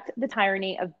Reject the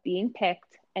Tyranny of Being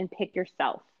Picked and Pick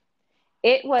Yourself.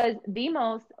 It was the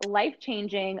most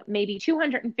life-changing, maybe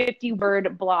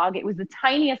 250-word blog. It was the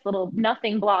tiniest little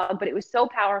nothing blog, but it was so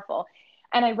powerful.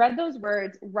 And I read those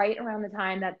words right around the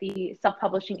time that the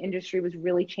self-publishing industry was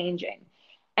really changing.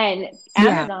 And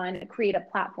Amazon created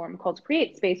a platform called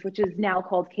CreateSpace, which is now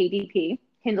called KDP,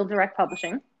 Kindle Direct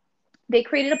Publishing. They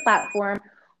created a platform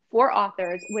for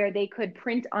authors where they could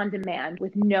print on demand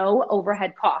with no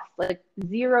overhead costs, like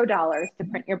 $0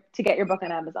 to get your book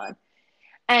on Amazon.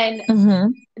 And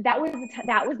that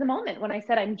was the moment when I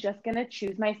said, I'm just going to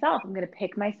choose myself. I'm going to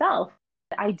pick myself.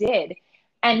 I did.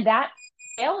 And that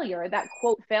failure, that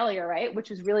quote failure, right, which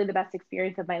was really the best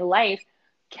experience of my life,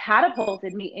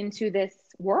 catapulted me into this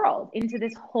world, into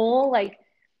this whole like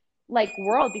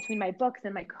world between my books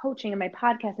and my coaching and my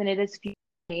podcast. And it has fueled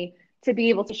me to be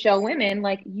able to show women,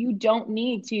 like, you don't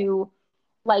need to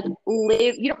like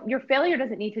live, your failure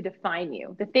doesn't need to define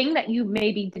you. The thing that you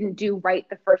maybe didn't do right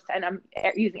the first time, I'm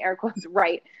using air quotes,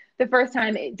 right, the first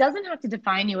time, it doesn't have to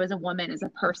define you as a woman, as a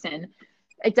person.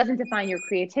 It doesn't define your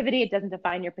creativity. It doesn't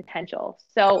define your potential.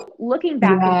 So looking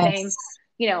back and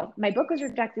saying, my book was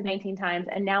rejected 19 times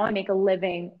and now I make a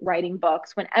living writing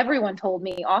books, when everyone told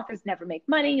me authors never make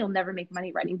money, you'll never make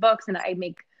money writing books, and I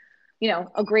make,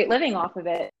 a great living off of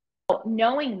it.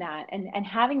 Knowing that and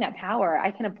having that power,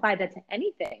 I can apply that to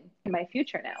anything in my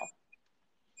future now.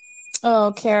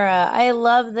 Oh, Kara, I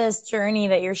love this journey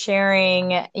that you're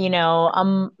sharing,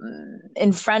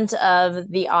 in front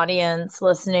of the audience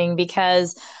listening,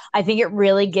 because I think it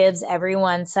really gives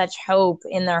everyone such hope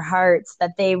in their hearts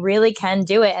that they really can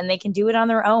do it, and they can do it on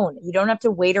their own. You don't have to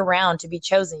wait around to be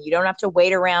chosen. You don't have to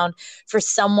wait around for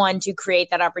someone to create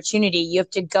that opportunity. You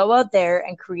have to go out there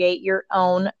and create your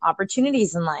own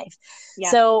opportunities in life.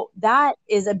 Yeah. So that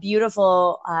is a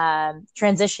beautiful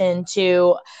transition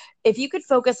to, if you could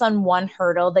focus on one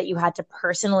hurdle that you had to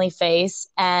personally face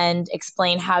and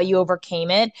explain how you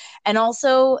overcame it. And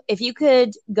also, if you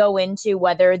could go into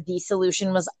whether the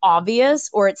solution was obvious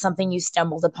or it's something you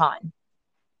stumbled upon.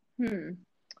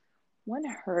 One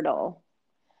hurdle.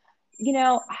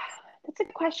 That's a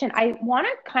good question. I want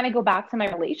to kind of go back to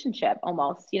my relationship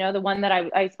almost, the one that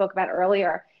I spoke about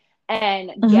earlier,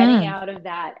 and getting out of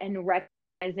that and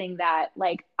recognizing that,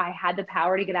 like, I had the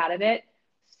power to get out of it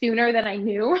sooner than I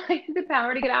knew I had the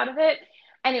power to get out of it.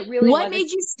 And it really What made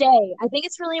you stay? I think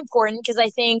it's really important, because I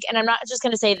think, and I'm not just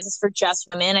going to say this is for just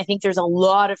women, I think there's a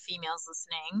lot of females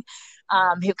listening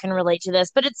who can relate to this,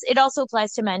 but it also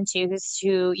applies to men too,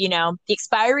 who, the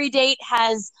expiry date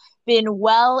has been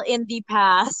well in the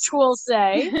past, we'll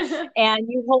say, and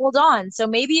you hold on. So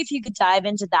maybe if you could dive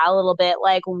into that a little bit,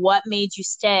 like, what made you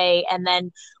stay? And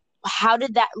then how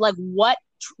did that, like,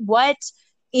 what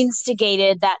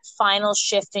instigated that final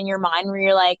shift in your mind where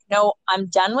you're like, no, I'm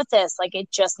done with this. Like,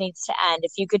 it just needs to end.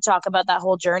 If you could talk about that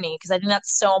whole journey, because I think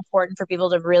that's so important for people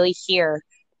to really hear.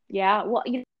 Yeah. Well,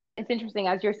 it's interesting.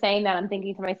 As you're saying that, I'm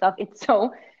thinking to myself, it's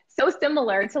so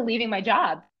similar to leaving my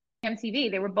job,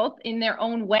 MTV. They were both in their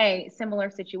own way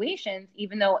similar situations,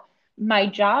 even though my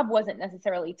job wasn't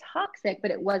necessarily toxic,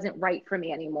 but it wasn't right for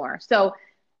me anymore. So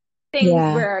things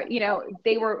where,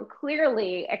 they were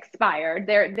clearly expired.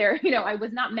 They're, I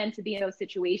was not meant to be in those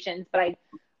situations, but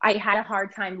I had a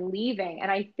hard time leaving.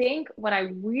 And I think when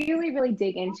I really, really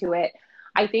dig into it,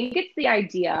 I think it's the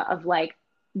idea of, like,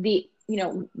 the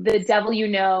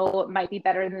devil might be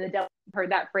better than the devil.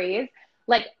 Heard that phrase?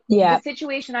 Like, the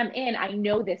situation I'm in, I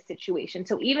know this situation.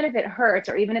 So even if it hurts,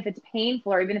 or even if it's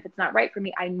painful, or even if it's not right for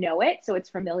me, I know it. So it's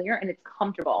familiar and it's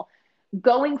comfortable.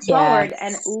 Going forward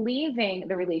and leaving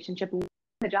the relationship, leaving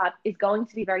the job, is going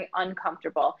to be very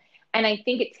uncomfortable. And I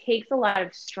think it takes a lot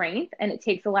of strength and it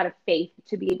takes a lot of faith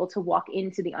to be able to walk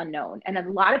into the unknown. And a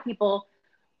lot of people,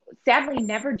 sadly,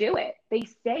 never do it. They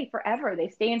stay forever. They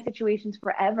stay in situations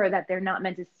forever that they're not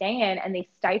meant to stay in, and they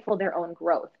stifle their own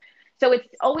growth. So it's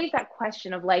always that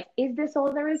question of, like, is this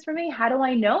all there is for me? How do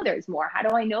I know there's more? How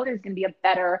do I know there's going to be a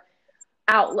better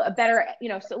outlook, a better,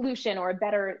 solution, or a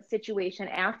better situation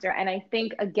after? And I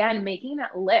think, again, making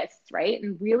that list, right,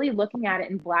 and really looking at it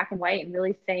in black and white, and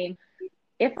really saying,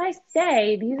 if I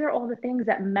stay, these are all the things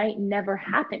that might never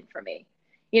happen for me.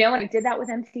 And I did that with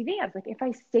MTV. I was like, if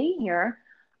I stay here,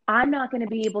 I'm not going to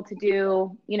be able to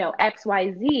do, X,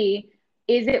 Y, Z.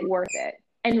 Is it worth it?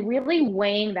 And really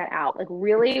weighing that out, like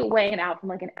really weighing it out from,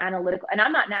 like, an analytical, and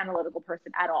I'm not an analytical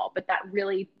person at all, but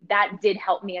that did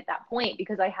help me at that point,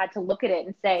 because I had to look at it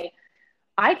and say,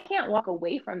 I can't walk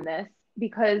away from this,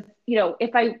 because,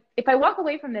 if I walk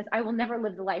away from this, I will never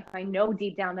live the life I know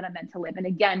deep down that I'm meant to live. And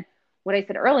again, what I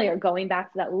said earlier, going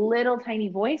back to that little tiny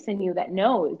voice in you that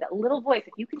knows, that little voice,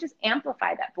 if you can just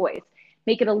amplify that voice,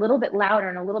 make it a little bit louder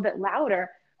and a little bit louder,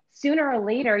 sooner or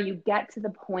later you get to the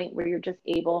point where you're just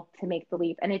able to make the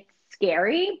leap. And it's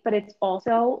scary, but it's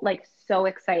also like so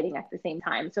exciting at the same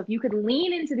time. So if you could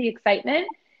lean into the excitement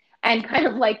and kind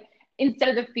of like, instead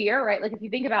of the fear, right? Like if you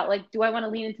think about like, do I want to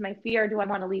lean into my fear? Do I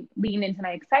want to lean into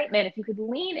my excitement? If you could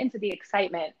lean into the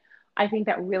excitement, I think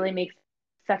that really makes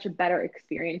such a better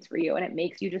experience for you. And it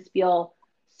makes you just feel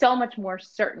so much more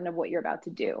certain of what you're about to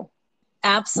do.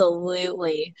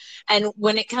 Absolutely. And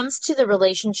when it comes to the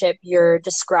relationship you're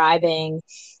describing,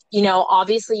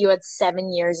 obviously you had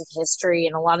 7 years of history,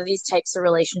 and a lot of these types of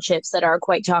relationships that are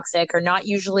quite toxic are not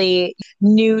usually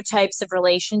new types of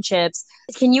relationships.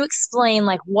 Can you explain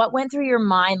like what went through your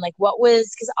mind? Like what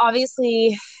was, because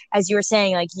obviously, as you were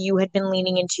saying, like you had been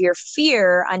leaning into your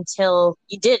fear until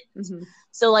you didn't. Mm-hmm.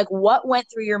 So like what went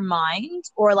through your mind,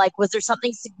 or like, was there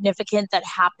something significant that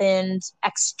happened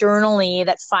externally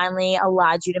that finally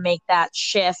allowed you to make that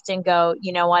shift and go,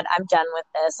 you know what, I'm done with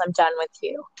this. I'm done with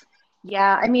you.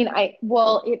 Yeah. I mean,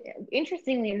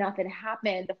 interestingly enough, it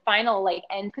happened the final like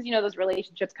end, because, those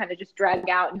relationships kind of just drag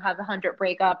out and you have 100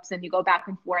 breakups and you go back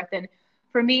and forth. And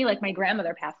for me, like my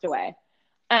grandmother passed away.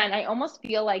 And I almost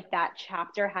feel like that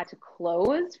chapter had to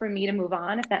close for me to move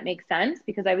on, if that makes sense,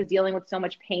 because I was dealing with so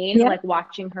much pain, like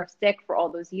watching her sick for all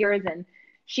those years. And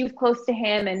she was close to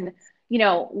him. And,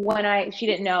 she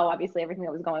didn't know obviously everything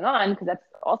that was going on, because that's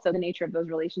also the nature of those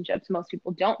relationships. Most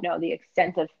people don't know the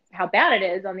extent of how bad it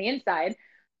is on the inside.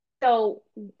 So,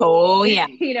 so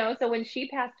when she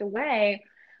passed away,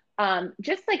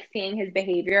 just like seeing his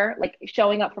behavior, like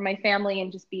showing up for my family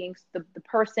and just being the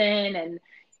person and,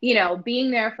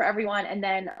 being there for everyone. And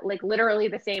then like literally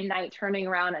the same night turning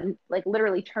around and like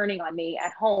literally turning on me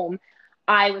at home,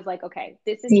 I was like, okay,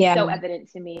 this is so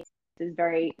evident to me. This is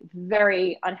very,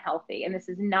 very unhealthy. And this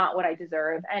is not what I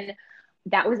deserve. And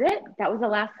that was it. That was the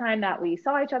last time that we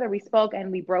saw each other. We spoke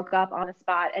and we broke up on the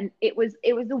spot. And it was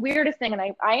the weirdest thing. And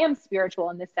I am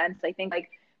spiritual in this sense. I think like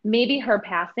maybe her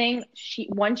passing,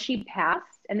 once she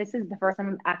passed, and this is the first time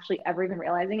I'm actually ever even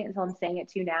realizing it until I'm saying it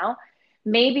to you now,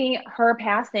 maybe her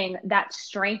passing that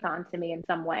strength onto me in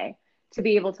some way to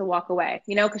be able to walk away,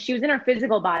 because she was in her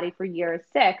physical body for years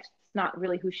sick. It's not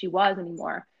really who she was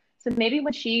anymore. So maybe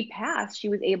when she passed, she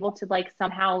was able to like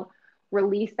somehow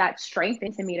release that strength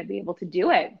into me to be able to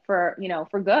do it for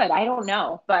good. I don't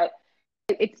know, but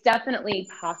it's definitely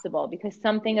possible, because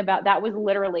something about that was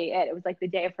literally it. It was like the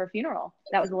day of her funeral.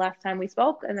 That was the last time we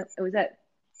spoke, and it was it.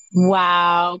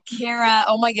 Wow, Kara,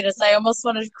 oh my goodness, I almost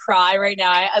wanted to cry right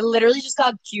now. I literally just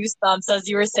got goosebumps as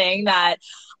you were saying that.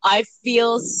 I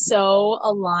feel so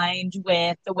aligned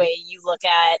with the way you look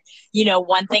at,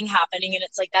 one thing happening and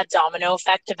it's like that domino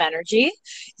effect of energy.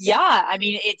 Yeah, I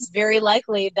mean, it's very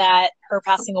likely that her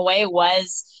passing away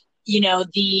was,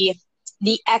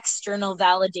 the external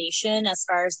validation as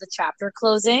far as the chapter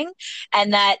closing,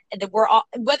 and that we're all,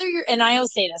 whether you're, and I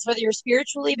always say this, whether you're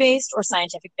spiritually based or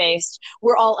scientific based,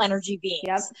 we're all energy beings.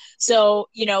 Yep. So,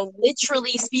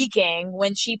 literally speaking,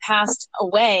 when she passed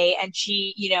away and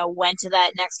she, went to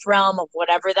that next realm of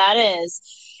whatever that is,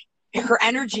 her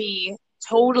energy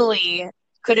totally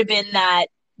could have been that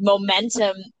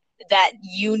momentum that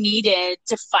you needed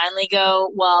to finally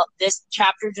go, well, this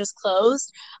chapter just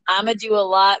closed. I'm going to do a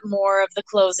lot more of the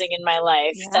closing in my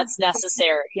life that's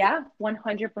necessary. Yeah,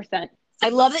 100%. I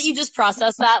love that you just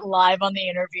processed that live on the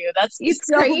interview. It's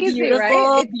so crazy, beautiful,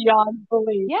 right? beyond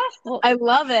belief. Yeah, well, I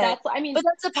love it. But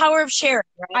that's the power of sharing,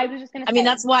 right? I was just going to say,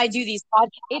 that's why I do these podcasts.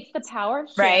 It's the power of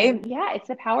sharing. Right? Yeah, it's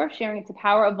the power of sharing. It's the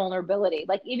power of vulnerability.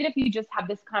 Like, even if you just have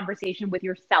this conversation with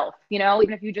yourself,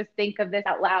 even if you just think of this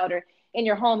out loud, or in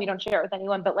your home, you don't share it with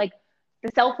anyone, but like the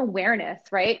self-awareness,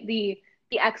 right? The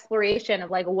exploration of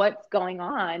like what's going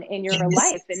on in your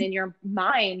life and in your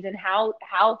mind, and how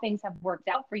things have worked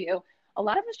out for you. A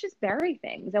lot of us just bury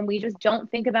things and we just don't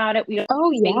think about it. We don't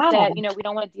face it, we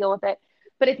don't want to deal with it.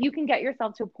 But if you can get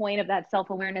yourself to a point of that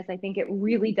self-awareness, I think it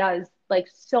really does like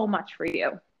so much for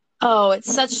you. Oh,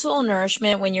 it's such soul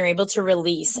nourishment when you're able to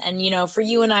release. And, for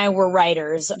you and I, we're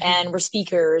writers and we're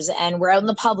speakers and we're out in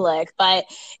the public, but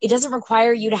it doesn't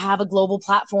require you to have a global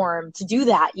platform to do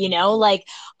that. Like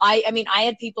I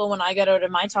had people when I got out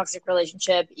of my toxic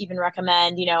relationship even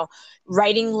recommend,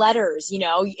 writing letters,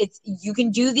 you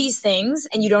can do these things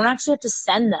and you don't actually have to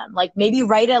send them. Like maybe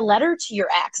write a letter to your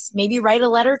ex, maybe write a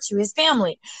letter to his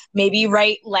family, maybe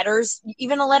write letters,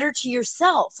 even a letter to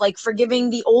yourself, like forgiving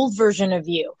the old version of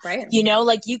you. Right.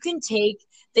 Like you can take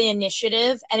the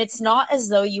initiative, and it's not as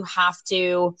though you have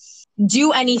to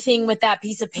do anything with that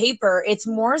piece of paper. It's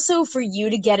more so for you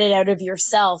to get it out of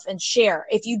yourself and share.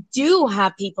 If you do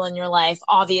have people in your life,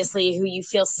 obviously, who you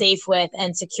feel safe with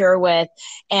and secure with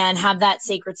and have that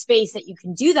sacred space that you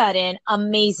can do that in,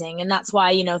 amazing. And that's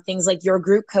why, things like your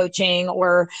group coaching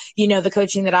or, the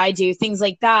coaching that I do, things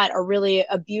like that are really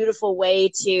a beautiful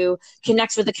way to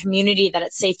connect with a community that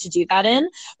it's safe to do that in.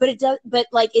 But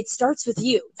it starts with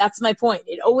you. That's my point.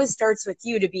 It always starts with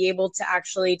you to be able to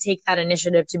actually take that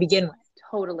initiative to begin with.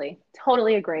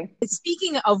 Totally agree.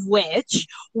 Speaking of which,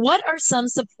 what are some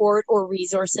support or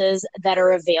resources that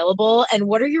are available, and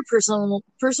what are your personal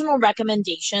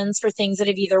recommendations for things that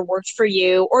have either worked for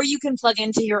you, or you can plug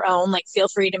into your own, like feel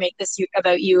free to make this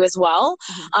about you as well.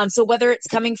 So whether it's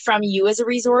coming from you as a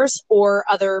resource or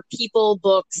other people,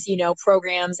 books,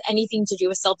 programs, anything to do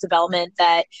with self-development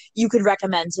that you could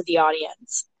recommend to the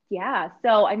audience. Yeah.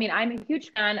 So, I'm a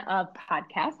huge fan of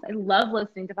podcasts. I love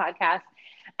listening to podcasts.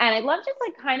 And I love just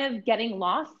kind of getting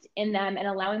lost in them and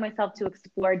allowing myself to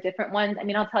explore different ones.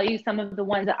 I'll tell you some of the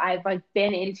ones that I've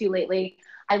been into lately.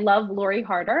 I love Lori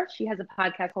Harder. She has a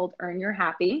podcast called Earn Your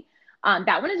Happy.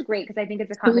 That one is great because I think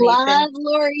it's a combination. Love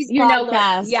Lori's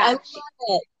podcast. Yeah. I love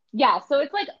it. Yeah. So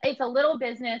it's a little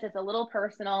business. It's a little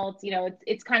personal.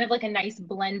 It's kind of like a nice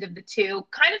blend of the two,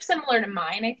 kind of similar to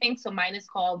mine, I think. So mine is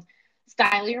called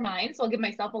Style Your Mind. So I'll give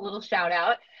myself a little shout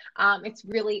out. It's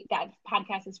really, that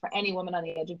podcast is for any woman on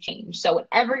the edge of change. So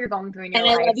whatever you're going through in your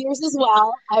life. And I love yours as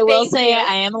well. I will say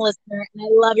I am a listener and I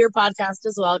love your podcast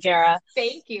as well, Kara.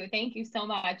 Thank you. Thank you so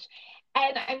much.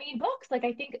 And books,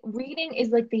 I think reading is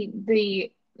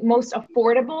the most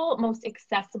affordable, most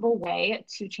accessible way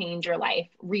to change your life.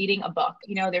 Reading a book,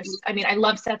 I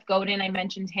love Seth Godin. I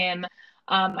mentioned him.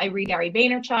 I read Gary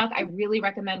Vaynerchuk. I really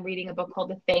recommend reading a book called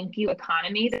The Thank You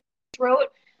Economy that he wrote.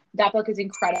 That book is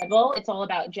incredible. It's all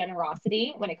about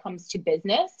generosity when it comes to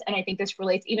business. And I think this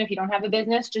relates, even if you don't have a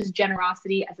business, just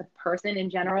generosity as a person in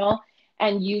general,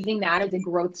 and using that as a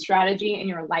growth strategy in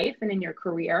your life and in your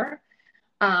career.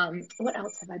 What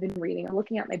else have I been reading? I'm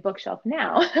looking at my bookshelf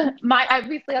now. I'll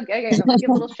give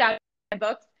a little shout out to my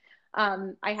books.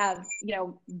 I have,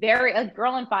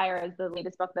 Girl on Fire is the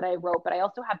latest book that I wrote, but I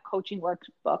also have coaching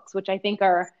workbooks, which I think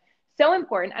are so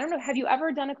important. I don't know. Have you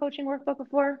ever done a coaching workbook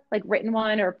before? Like written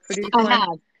one or produced one? I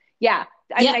have. Yeah.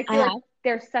 I feel like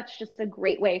there's such just a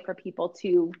great way for people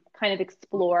to kind of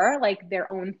explore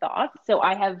their own thoughts. So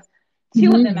I have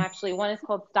two of them actually. One is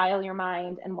called Style Your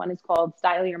Mind and one is called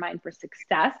Style Your Mind for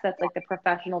Success. That's the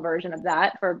professional version of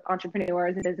that for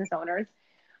entrepreneurs and business owners.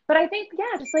 But I think,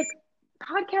 just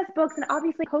podcast books and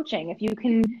obviously coaching. If you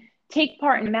can take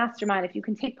part in a mastermind, if you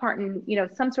can take part in,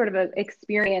 some sort of a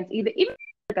experience, even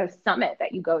a summit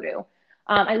that you go to.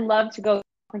 I love to go to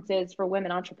conferences for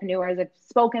women entrepreneurs. I've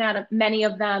spoken at many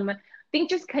of them. I think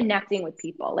just connecting with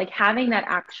people, having that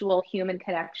actual human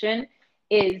connection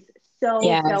is so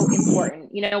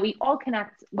important. We all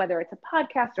connect, whether it's a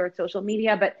podcast or social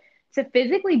media, but to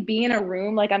physically be in a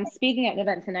room, I'm speaking at an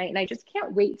event tonight and I just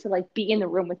can't wait to be in the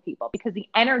room with people, because the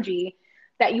energy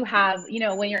that you have,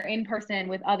 when you're in person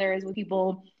with others, with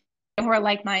people who are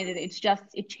like-minded,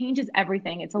 it changes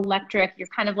everything. It's electric. You're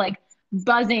kind of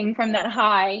buzzing from that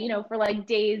high, for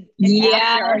days.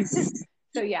 Yes.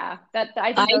 So yeah,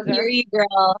 I hear you,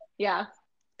 girl. Yeah.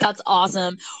 That's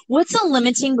awesome. What's a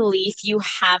limiting belief you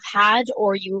have had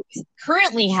or you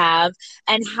currently have,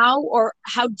 and how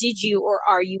did you or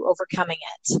are you overcoming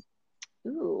it?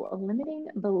 Ooh, a limiting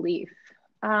belief.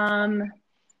 Gotta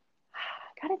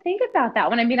think about that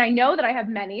one. I know that I have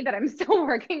many that I'm still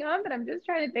working on, but I'm just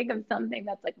trying to think of something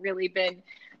that's really been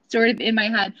sort of in my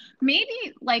head.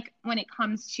 Maybe when it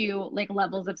comes to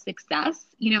levels of success,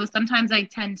 sometimes I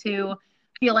tend to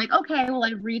feel okay, well,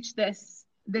 I've reached this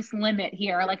limit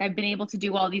here. I've been able to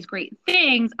do all these great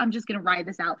things. I'm just going to ride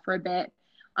this out for a bit.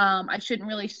 I shouldn't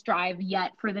really strive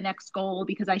yet for the next goal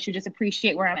because I should just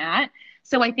appreciate where I'm at.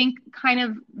 So I think kind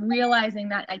of realizing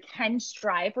that I can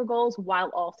strive for goals while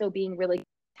also being really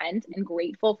content and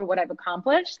grateful for what I've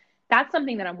accomplished. That's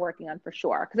something that I'm working on for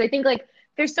sure. Because I think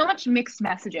there's so much mixed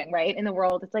messaging, right, in the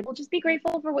world. It's well, just be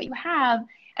grateful for what you have.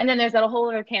 And then there's that whole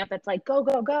other camp that's go,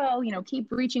 go, go,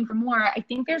 keep reaching for more. I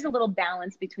think there's a little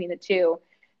balance between the two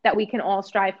that we can all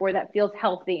strive for, that feels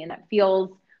healthy and that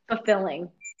feels fulfilling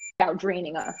without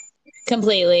draining us.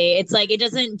 Completely. It's it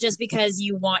doesn't, just because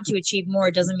you want to achieve more,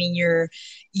 it doesn't mean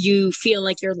you feel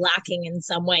like you're lacking in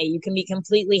some way. You can be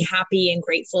completely happy and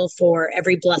grateful for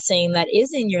every blessing that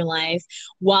is in your life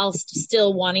whilst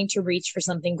still wanting to reach for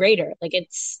something greater.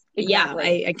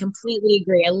 Exactly. I completely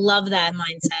agree. I love that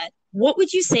mindset. what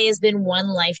would you say has been one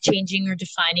life-changing or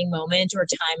defining moment or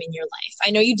time in your life?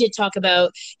 I know you did talk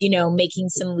about, making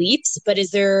some leaps, but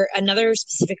is there another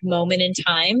specific moment in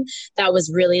time that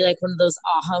was really like one of those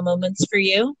aha moments for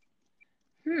you?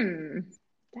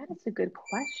 That is a good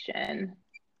question.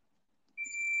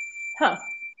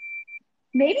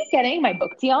 Maybe getting my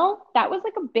book deal. That was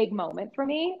like a big moment for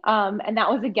me. And that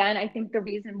was, again, I think the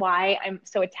reason why I'm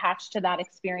so attached to that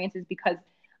experience is because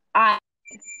I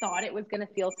thought it was going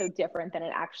to feel so different than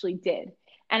it actually did.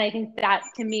 And I think that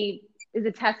to me is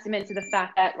a testament to the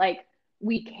fact that like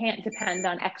we can't depend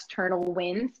on external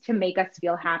wins to make us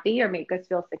feel happy or make us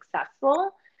feel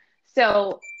successful.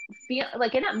 So feel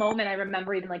like in that moment, I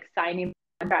remember even like signing the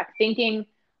contract thinking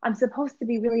I'm supposed to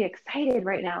be really excited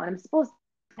right now and I'm supposed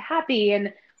to be happy,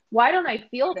 and why don't I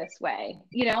feel this way?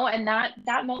 And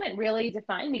that moment really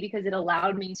defined me because it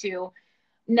allowed me to,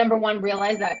 number one,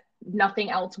 realize that nothing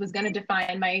else was going to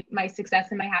define my success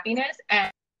and my happiness.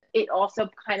 And it also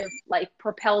kind of like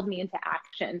propelled me into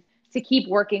action to keep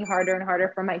working harder and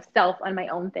harder for myself on my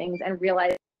own things and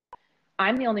realize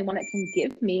I'm the only one that can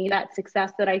give me that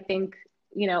success that I think,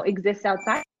 exists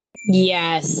outside.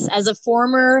 Yes. As a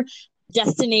former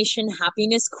destination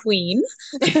happiness queen,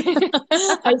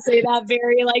 I say that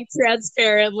very like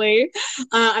transparently.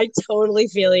 I totally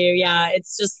feel you. Yeah.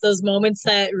 It's just those moments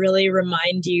that really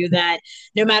remind you that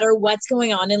no matter what's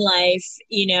going on in life,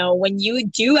 when you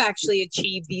do actually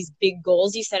achieve these big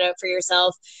goals you set out for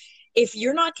yourself, if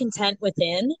you're not content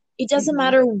within, it doesn't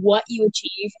matter what you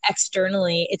achieve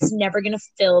externally, it's never going to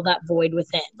fill that void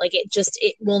within. Like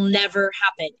it will never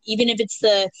happen. Even if it's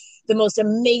the most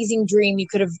amazing dream you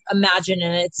could have imagined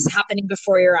and it's happening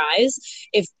before your eyes.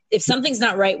 If something's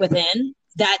not right within,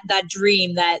 that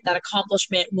dream, that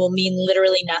accomplishment will mean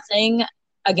literally nothing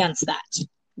against that.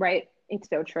 Right. It's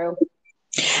so true.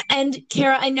 And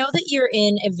Kara, I know that you're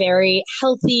in a very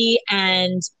healthy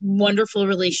and wonderful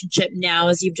relationship now,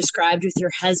 as you've described with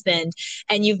your husband.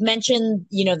 And you've mentioned,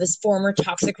 this former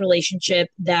toxic relationship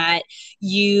that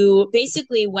you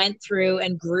basically went through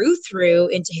and grew through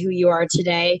into who you are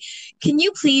today. Can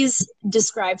you please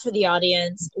describe for the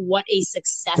audience what a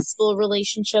successful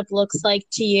relationship looks like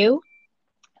to you?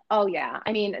 Oh yeah.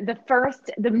 I mean,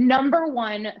 the number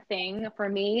one thing for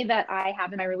me that I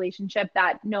have in my relationship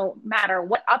that no matter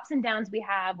what ups and downs we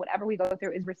have, whatever we go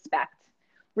through, is respect.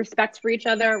 Respect for each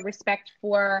other, respect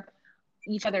for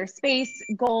each other's space,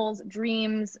 goals,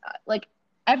 dreams, like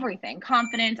everything,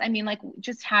 confidence. I mean, like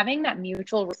just having that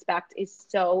mutual respect is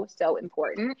so, so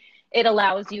important. It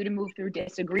allows you to move through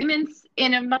disagreements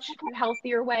in a much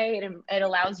healthier way. It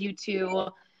allows you to,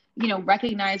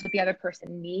 recognize what the other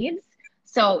person needs.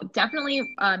 So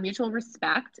definitely mutual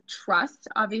respect. Trust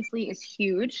obviously is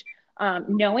huge.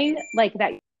 Knowing like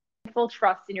that full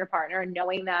trust in your partner and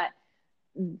knowing that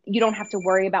you don't have to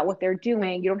worry about what they're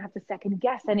doing. You don't have to second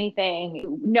guess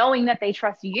anything. Knowing that they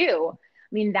trust you.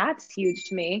 I mean, that's huge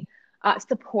to me.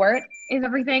 Support is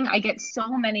everything. I get so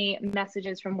many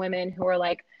messages from women who are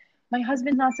like, my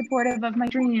husband's not supportive of my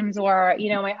dreams, or,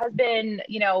 my husband,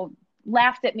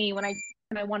 laughed at me when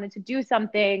I wanted to do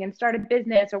something and start a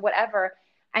business or whatever.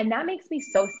 And that makes me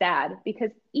so sad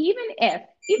because even if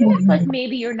like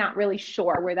maybe you're not really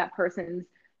sure where that person's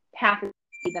path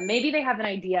is, them, maybe they have an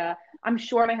idea. I'm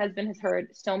sure my husband has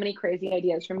heard so many crazy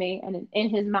ideas from me and in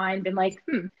his mind been like,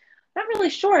 not really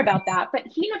sure about that, but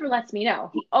he never lets me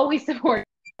know. He always supports.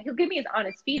 He'll give me his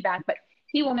honest feedback, but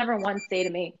he will never once say to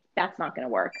me, that's not going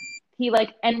to work. He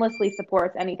like endlessly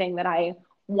supports anything that I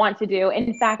want to do.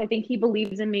 In fact, I think he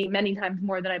believes in me many times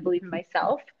more than I believe in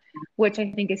myself, which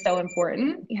I think is so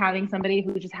important. Having somebody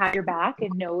who just has your back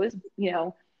and knows,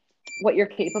 what you're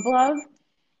capable of.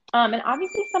 And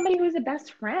obviously somebody who's a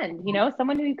best friend,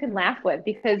 someone who you can laugh with,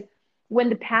 because when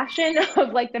the passion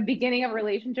of like the beginning of a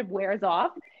relationship wears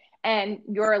off and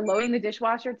you're loading the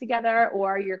dishwasher together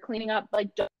or you're cleaning up like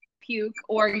puke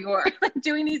or you're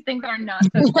doing these things that are not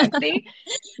so sexy,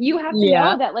 you have to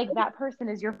know that like that person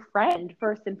is your friend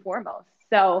first and foremost.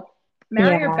 So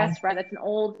marry your best friend. That's an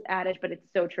old adage, but it's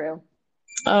so true.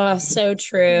 Oh, so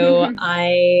true.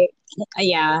 I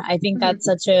think that's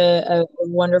such a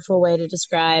wonderful way to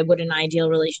describe what an ideal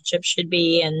relationship should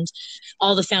be and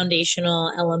all the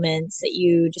foundational elements that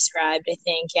you described. I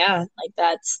think, like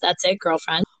that's it,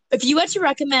 girlfriend. If you had to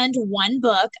recommend one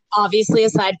book, obviously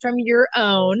aside from your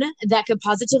own, that could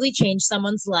positively change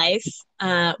someone's life,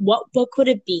 what book would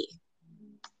it be?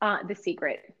 The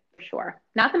Secret, for sure.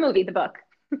 Not the movie, the book.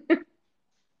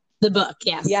 The book,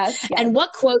 yes. Yes. And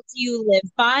what quote do you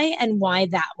live by and why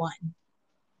that one?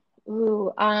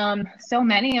 Ooh, so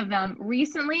many of them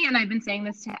recently, and I've been saying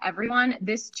this to everyone,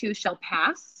 this too shall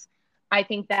pass. I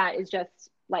think that is just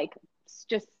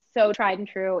so tried and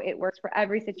true. It works for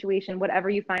every situation, whatever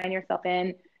you find yourself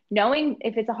in. Knowing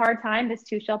if it's a hard time, this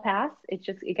too shall pass. It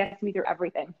gets me through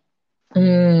everything.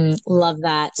 Love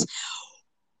that.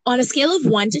 On a scale of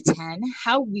 1 to 10,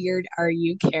 how weird are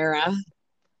you, Kara?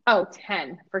 Oh,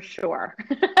 10 for sure.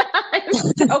 I'm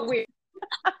so weird.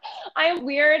 I am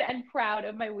weird and proud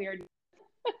of my weirdness.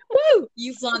 Woo!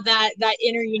 You flaunt that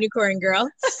inner unicorn, girl.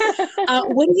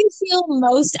 What do you feel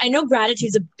most? I know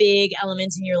gratitude's a big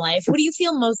element in your life. What do you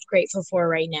feel most grateful for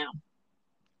right now?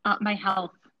 My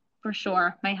health, for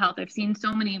sure. My health. I've seen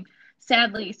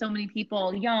sadly, so many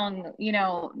people young,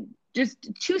 just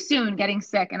too soon getting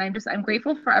sick. And I'm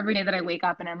grateful for every day that I wake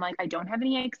up and I'm like, I don't have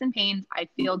any aches and pains. I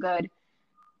feel good.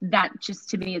 That just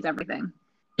to me is everything.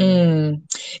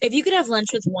 If you could have lunch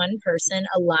with one person,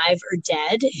 alive or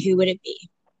dead, who would it be?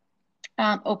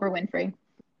 Oprah Winfrey.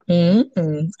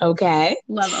 Okay.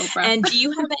 Love Oprah. And do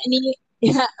you have any?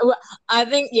 Yeah, well,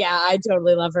 I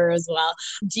totally love her as well.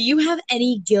 Do you have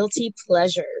any guilty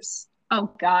pleasures?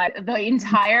 Oh God, the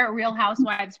entire Real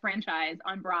Housewives franchise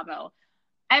on Bravo.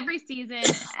 Every season,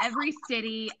 every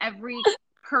city, every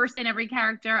person, every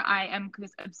character, I am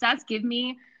obsessed. Give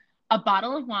me a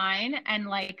bottle of wine and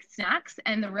like snacks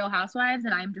and the Real Housewives,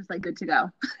 and I'm just like good to go.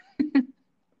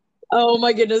 Oh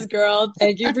my goodness, girl.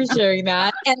 Thank you for sharing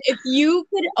that. And if you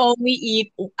could only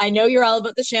eat, I know you're all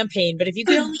about the champagne, but if you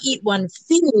could only eat one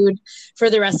food for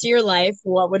the rest of your life,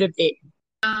 what would it be?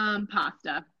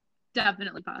 Pasta.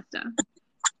 Definitely pasta.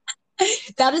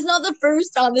 That is not the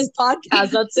first on this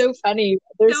podcast. That's so funny.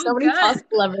 There's so many pasta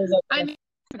lovers out there.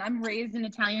 I'm raised an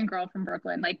Italian girl from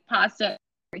Brooklyn, like pasta,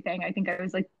 everything. I think I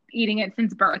was like eating it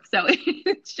since birth. So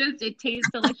it tastes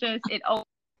delicious. It always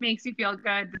makes you feel good.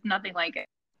 There's nothing like it.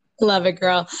 Love it,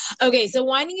 girl. Okay, so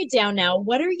winding it down now,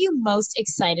 what are you most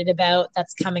excited about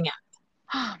that's coming up?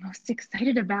 Oh, most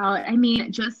excited about? I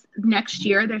mean, just next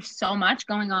year, there's so much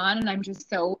going on, and I'm just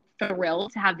so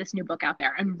thrilled to have this new book out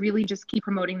there and really just keep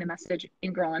promoting the message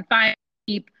in Girl on Fire,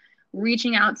 keep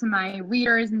reaching out to my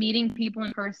readers, meeting people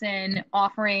in person,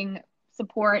 offering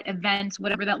support, events,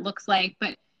 whatever that looks like.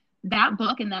 But that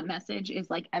book and that message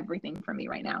is like everything for me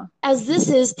right now. As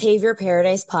this is Pave Your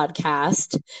Paradise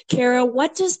podcast, Kara,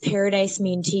 what does paradise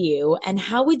mean to you and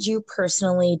how would you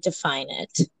personally define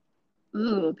it?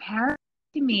 Ooh, paradise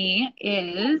to me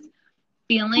is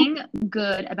feeling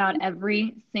good about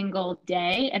every single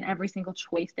day and every single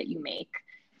choice that you make.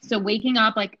 So waking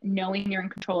up, like knowing you're in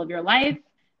control of your life,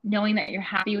 knowing that you're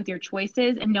happy with your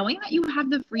choices, and knowing that you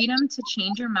have the freedom to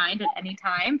change your mind at any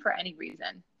time for any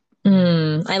reason.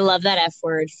 I love that F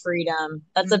word, freedom.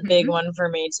 That's a big one for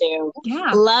me too.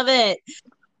 Yeah. Love it.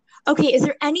 Okay, is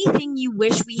there anything you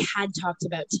wish we had talked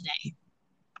about today?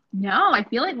 No, I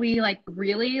feel like we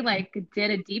really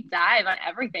did a deep dive on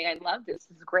everything. I love this.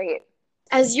 This is great.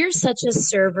 As you're such a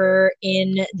server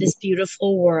in this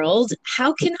beautiful world,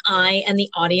 how can I and the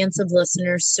audience of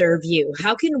listeners serve you?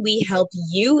 How can we help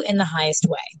you in the highest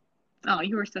way? Oh,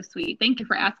 you were so sweet. Thank you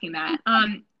for asking that.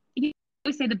 You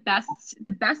always say the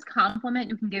best compliment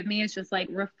you can give me is just like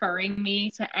referring me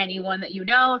to anyone that you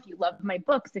know. If you love my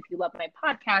books, if you love my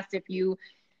podcast, if you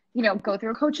go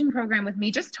through a coaching program with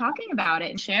me, just talking about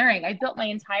it and sharing. I built my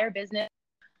entire business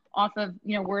off of,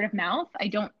 word of mouth. I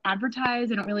don't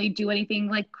advertise. I don't really do anything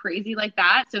like crazy like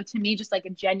that. So to me, just like a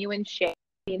genuine share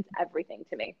means everything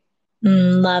to me.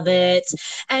 Love it.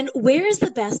 And where is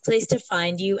the best place to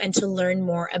find you and to learn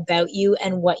more about you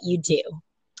and what you do?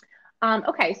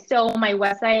 Okay, so my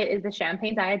website is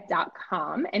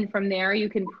thechampagnediet.com. And from there, you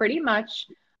can pretty much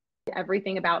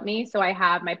everything about me. So I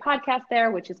have my podcast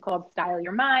there, which is called Style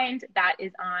Your Mind. That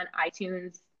is on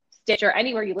iTunes, Stitcher,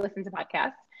 anywhere you listen to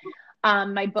podcasts.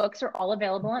 My books are all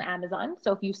available on Amazon.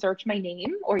 So if you search my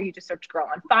name or you just search Girl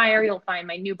on Fire, you'll find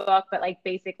my new book. But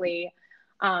basically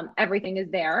everything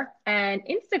is there. And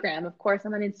Instagram, of course,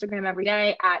 I'm on Instagram every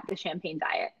day at The Champagne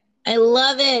Diet. I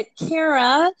love it.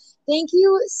 Kara, thank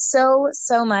you so,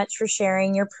 so much for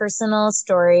sharing your personal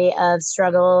story of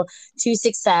struggle to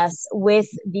success with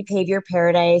the Pave Your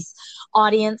Paradise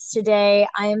audience today.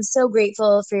 I am so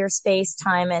grateful for your space,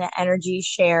 time, and energy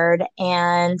shared.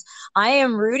 And I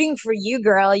am rooting for you,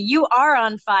 girl. You are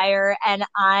on fire. And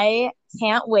I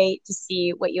can't wait to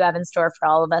see what you have in store for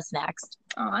all of us next.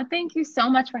 Oh, thank you so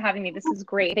much for having me. This is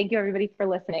great. Thank you, everybody, for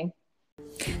listening.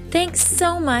 Thanks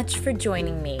so much for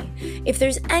joining me. If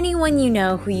there's anyone you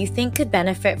know who you think could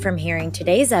benefit from hearing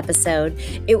today's episode,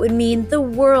 it would mean the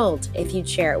world if you'd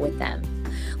share it with them.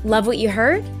 Love what you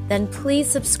heard? Then please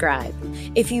subscribe.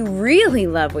 If you really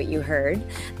love what you heard,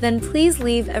 then please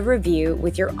leave a review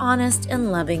with your honest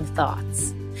and loving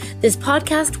thoughts. This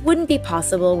podcast wouldn't be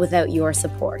possible without your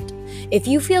support. If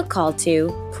you feel called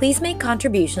to, please make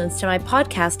contributions to my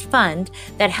podcast fund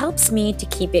that helps me to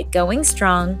keep it going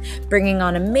strong, bringing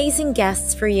on amazing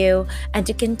guests for you, and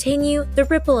to continue the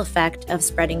ripple effect of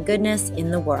spreading goodness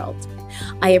in the world.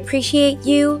 I appreciate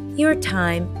you, your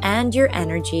time, and your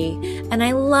energy, and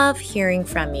I love hearing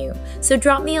from you, so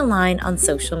drop me a line on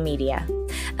social media.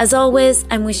 As always,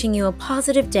 I'm wishing you a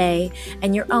positive day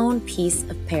and your own piece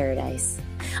of paradise.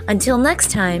 Until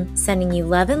next time, sending you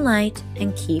love and light,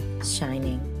 and keep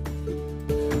shining.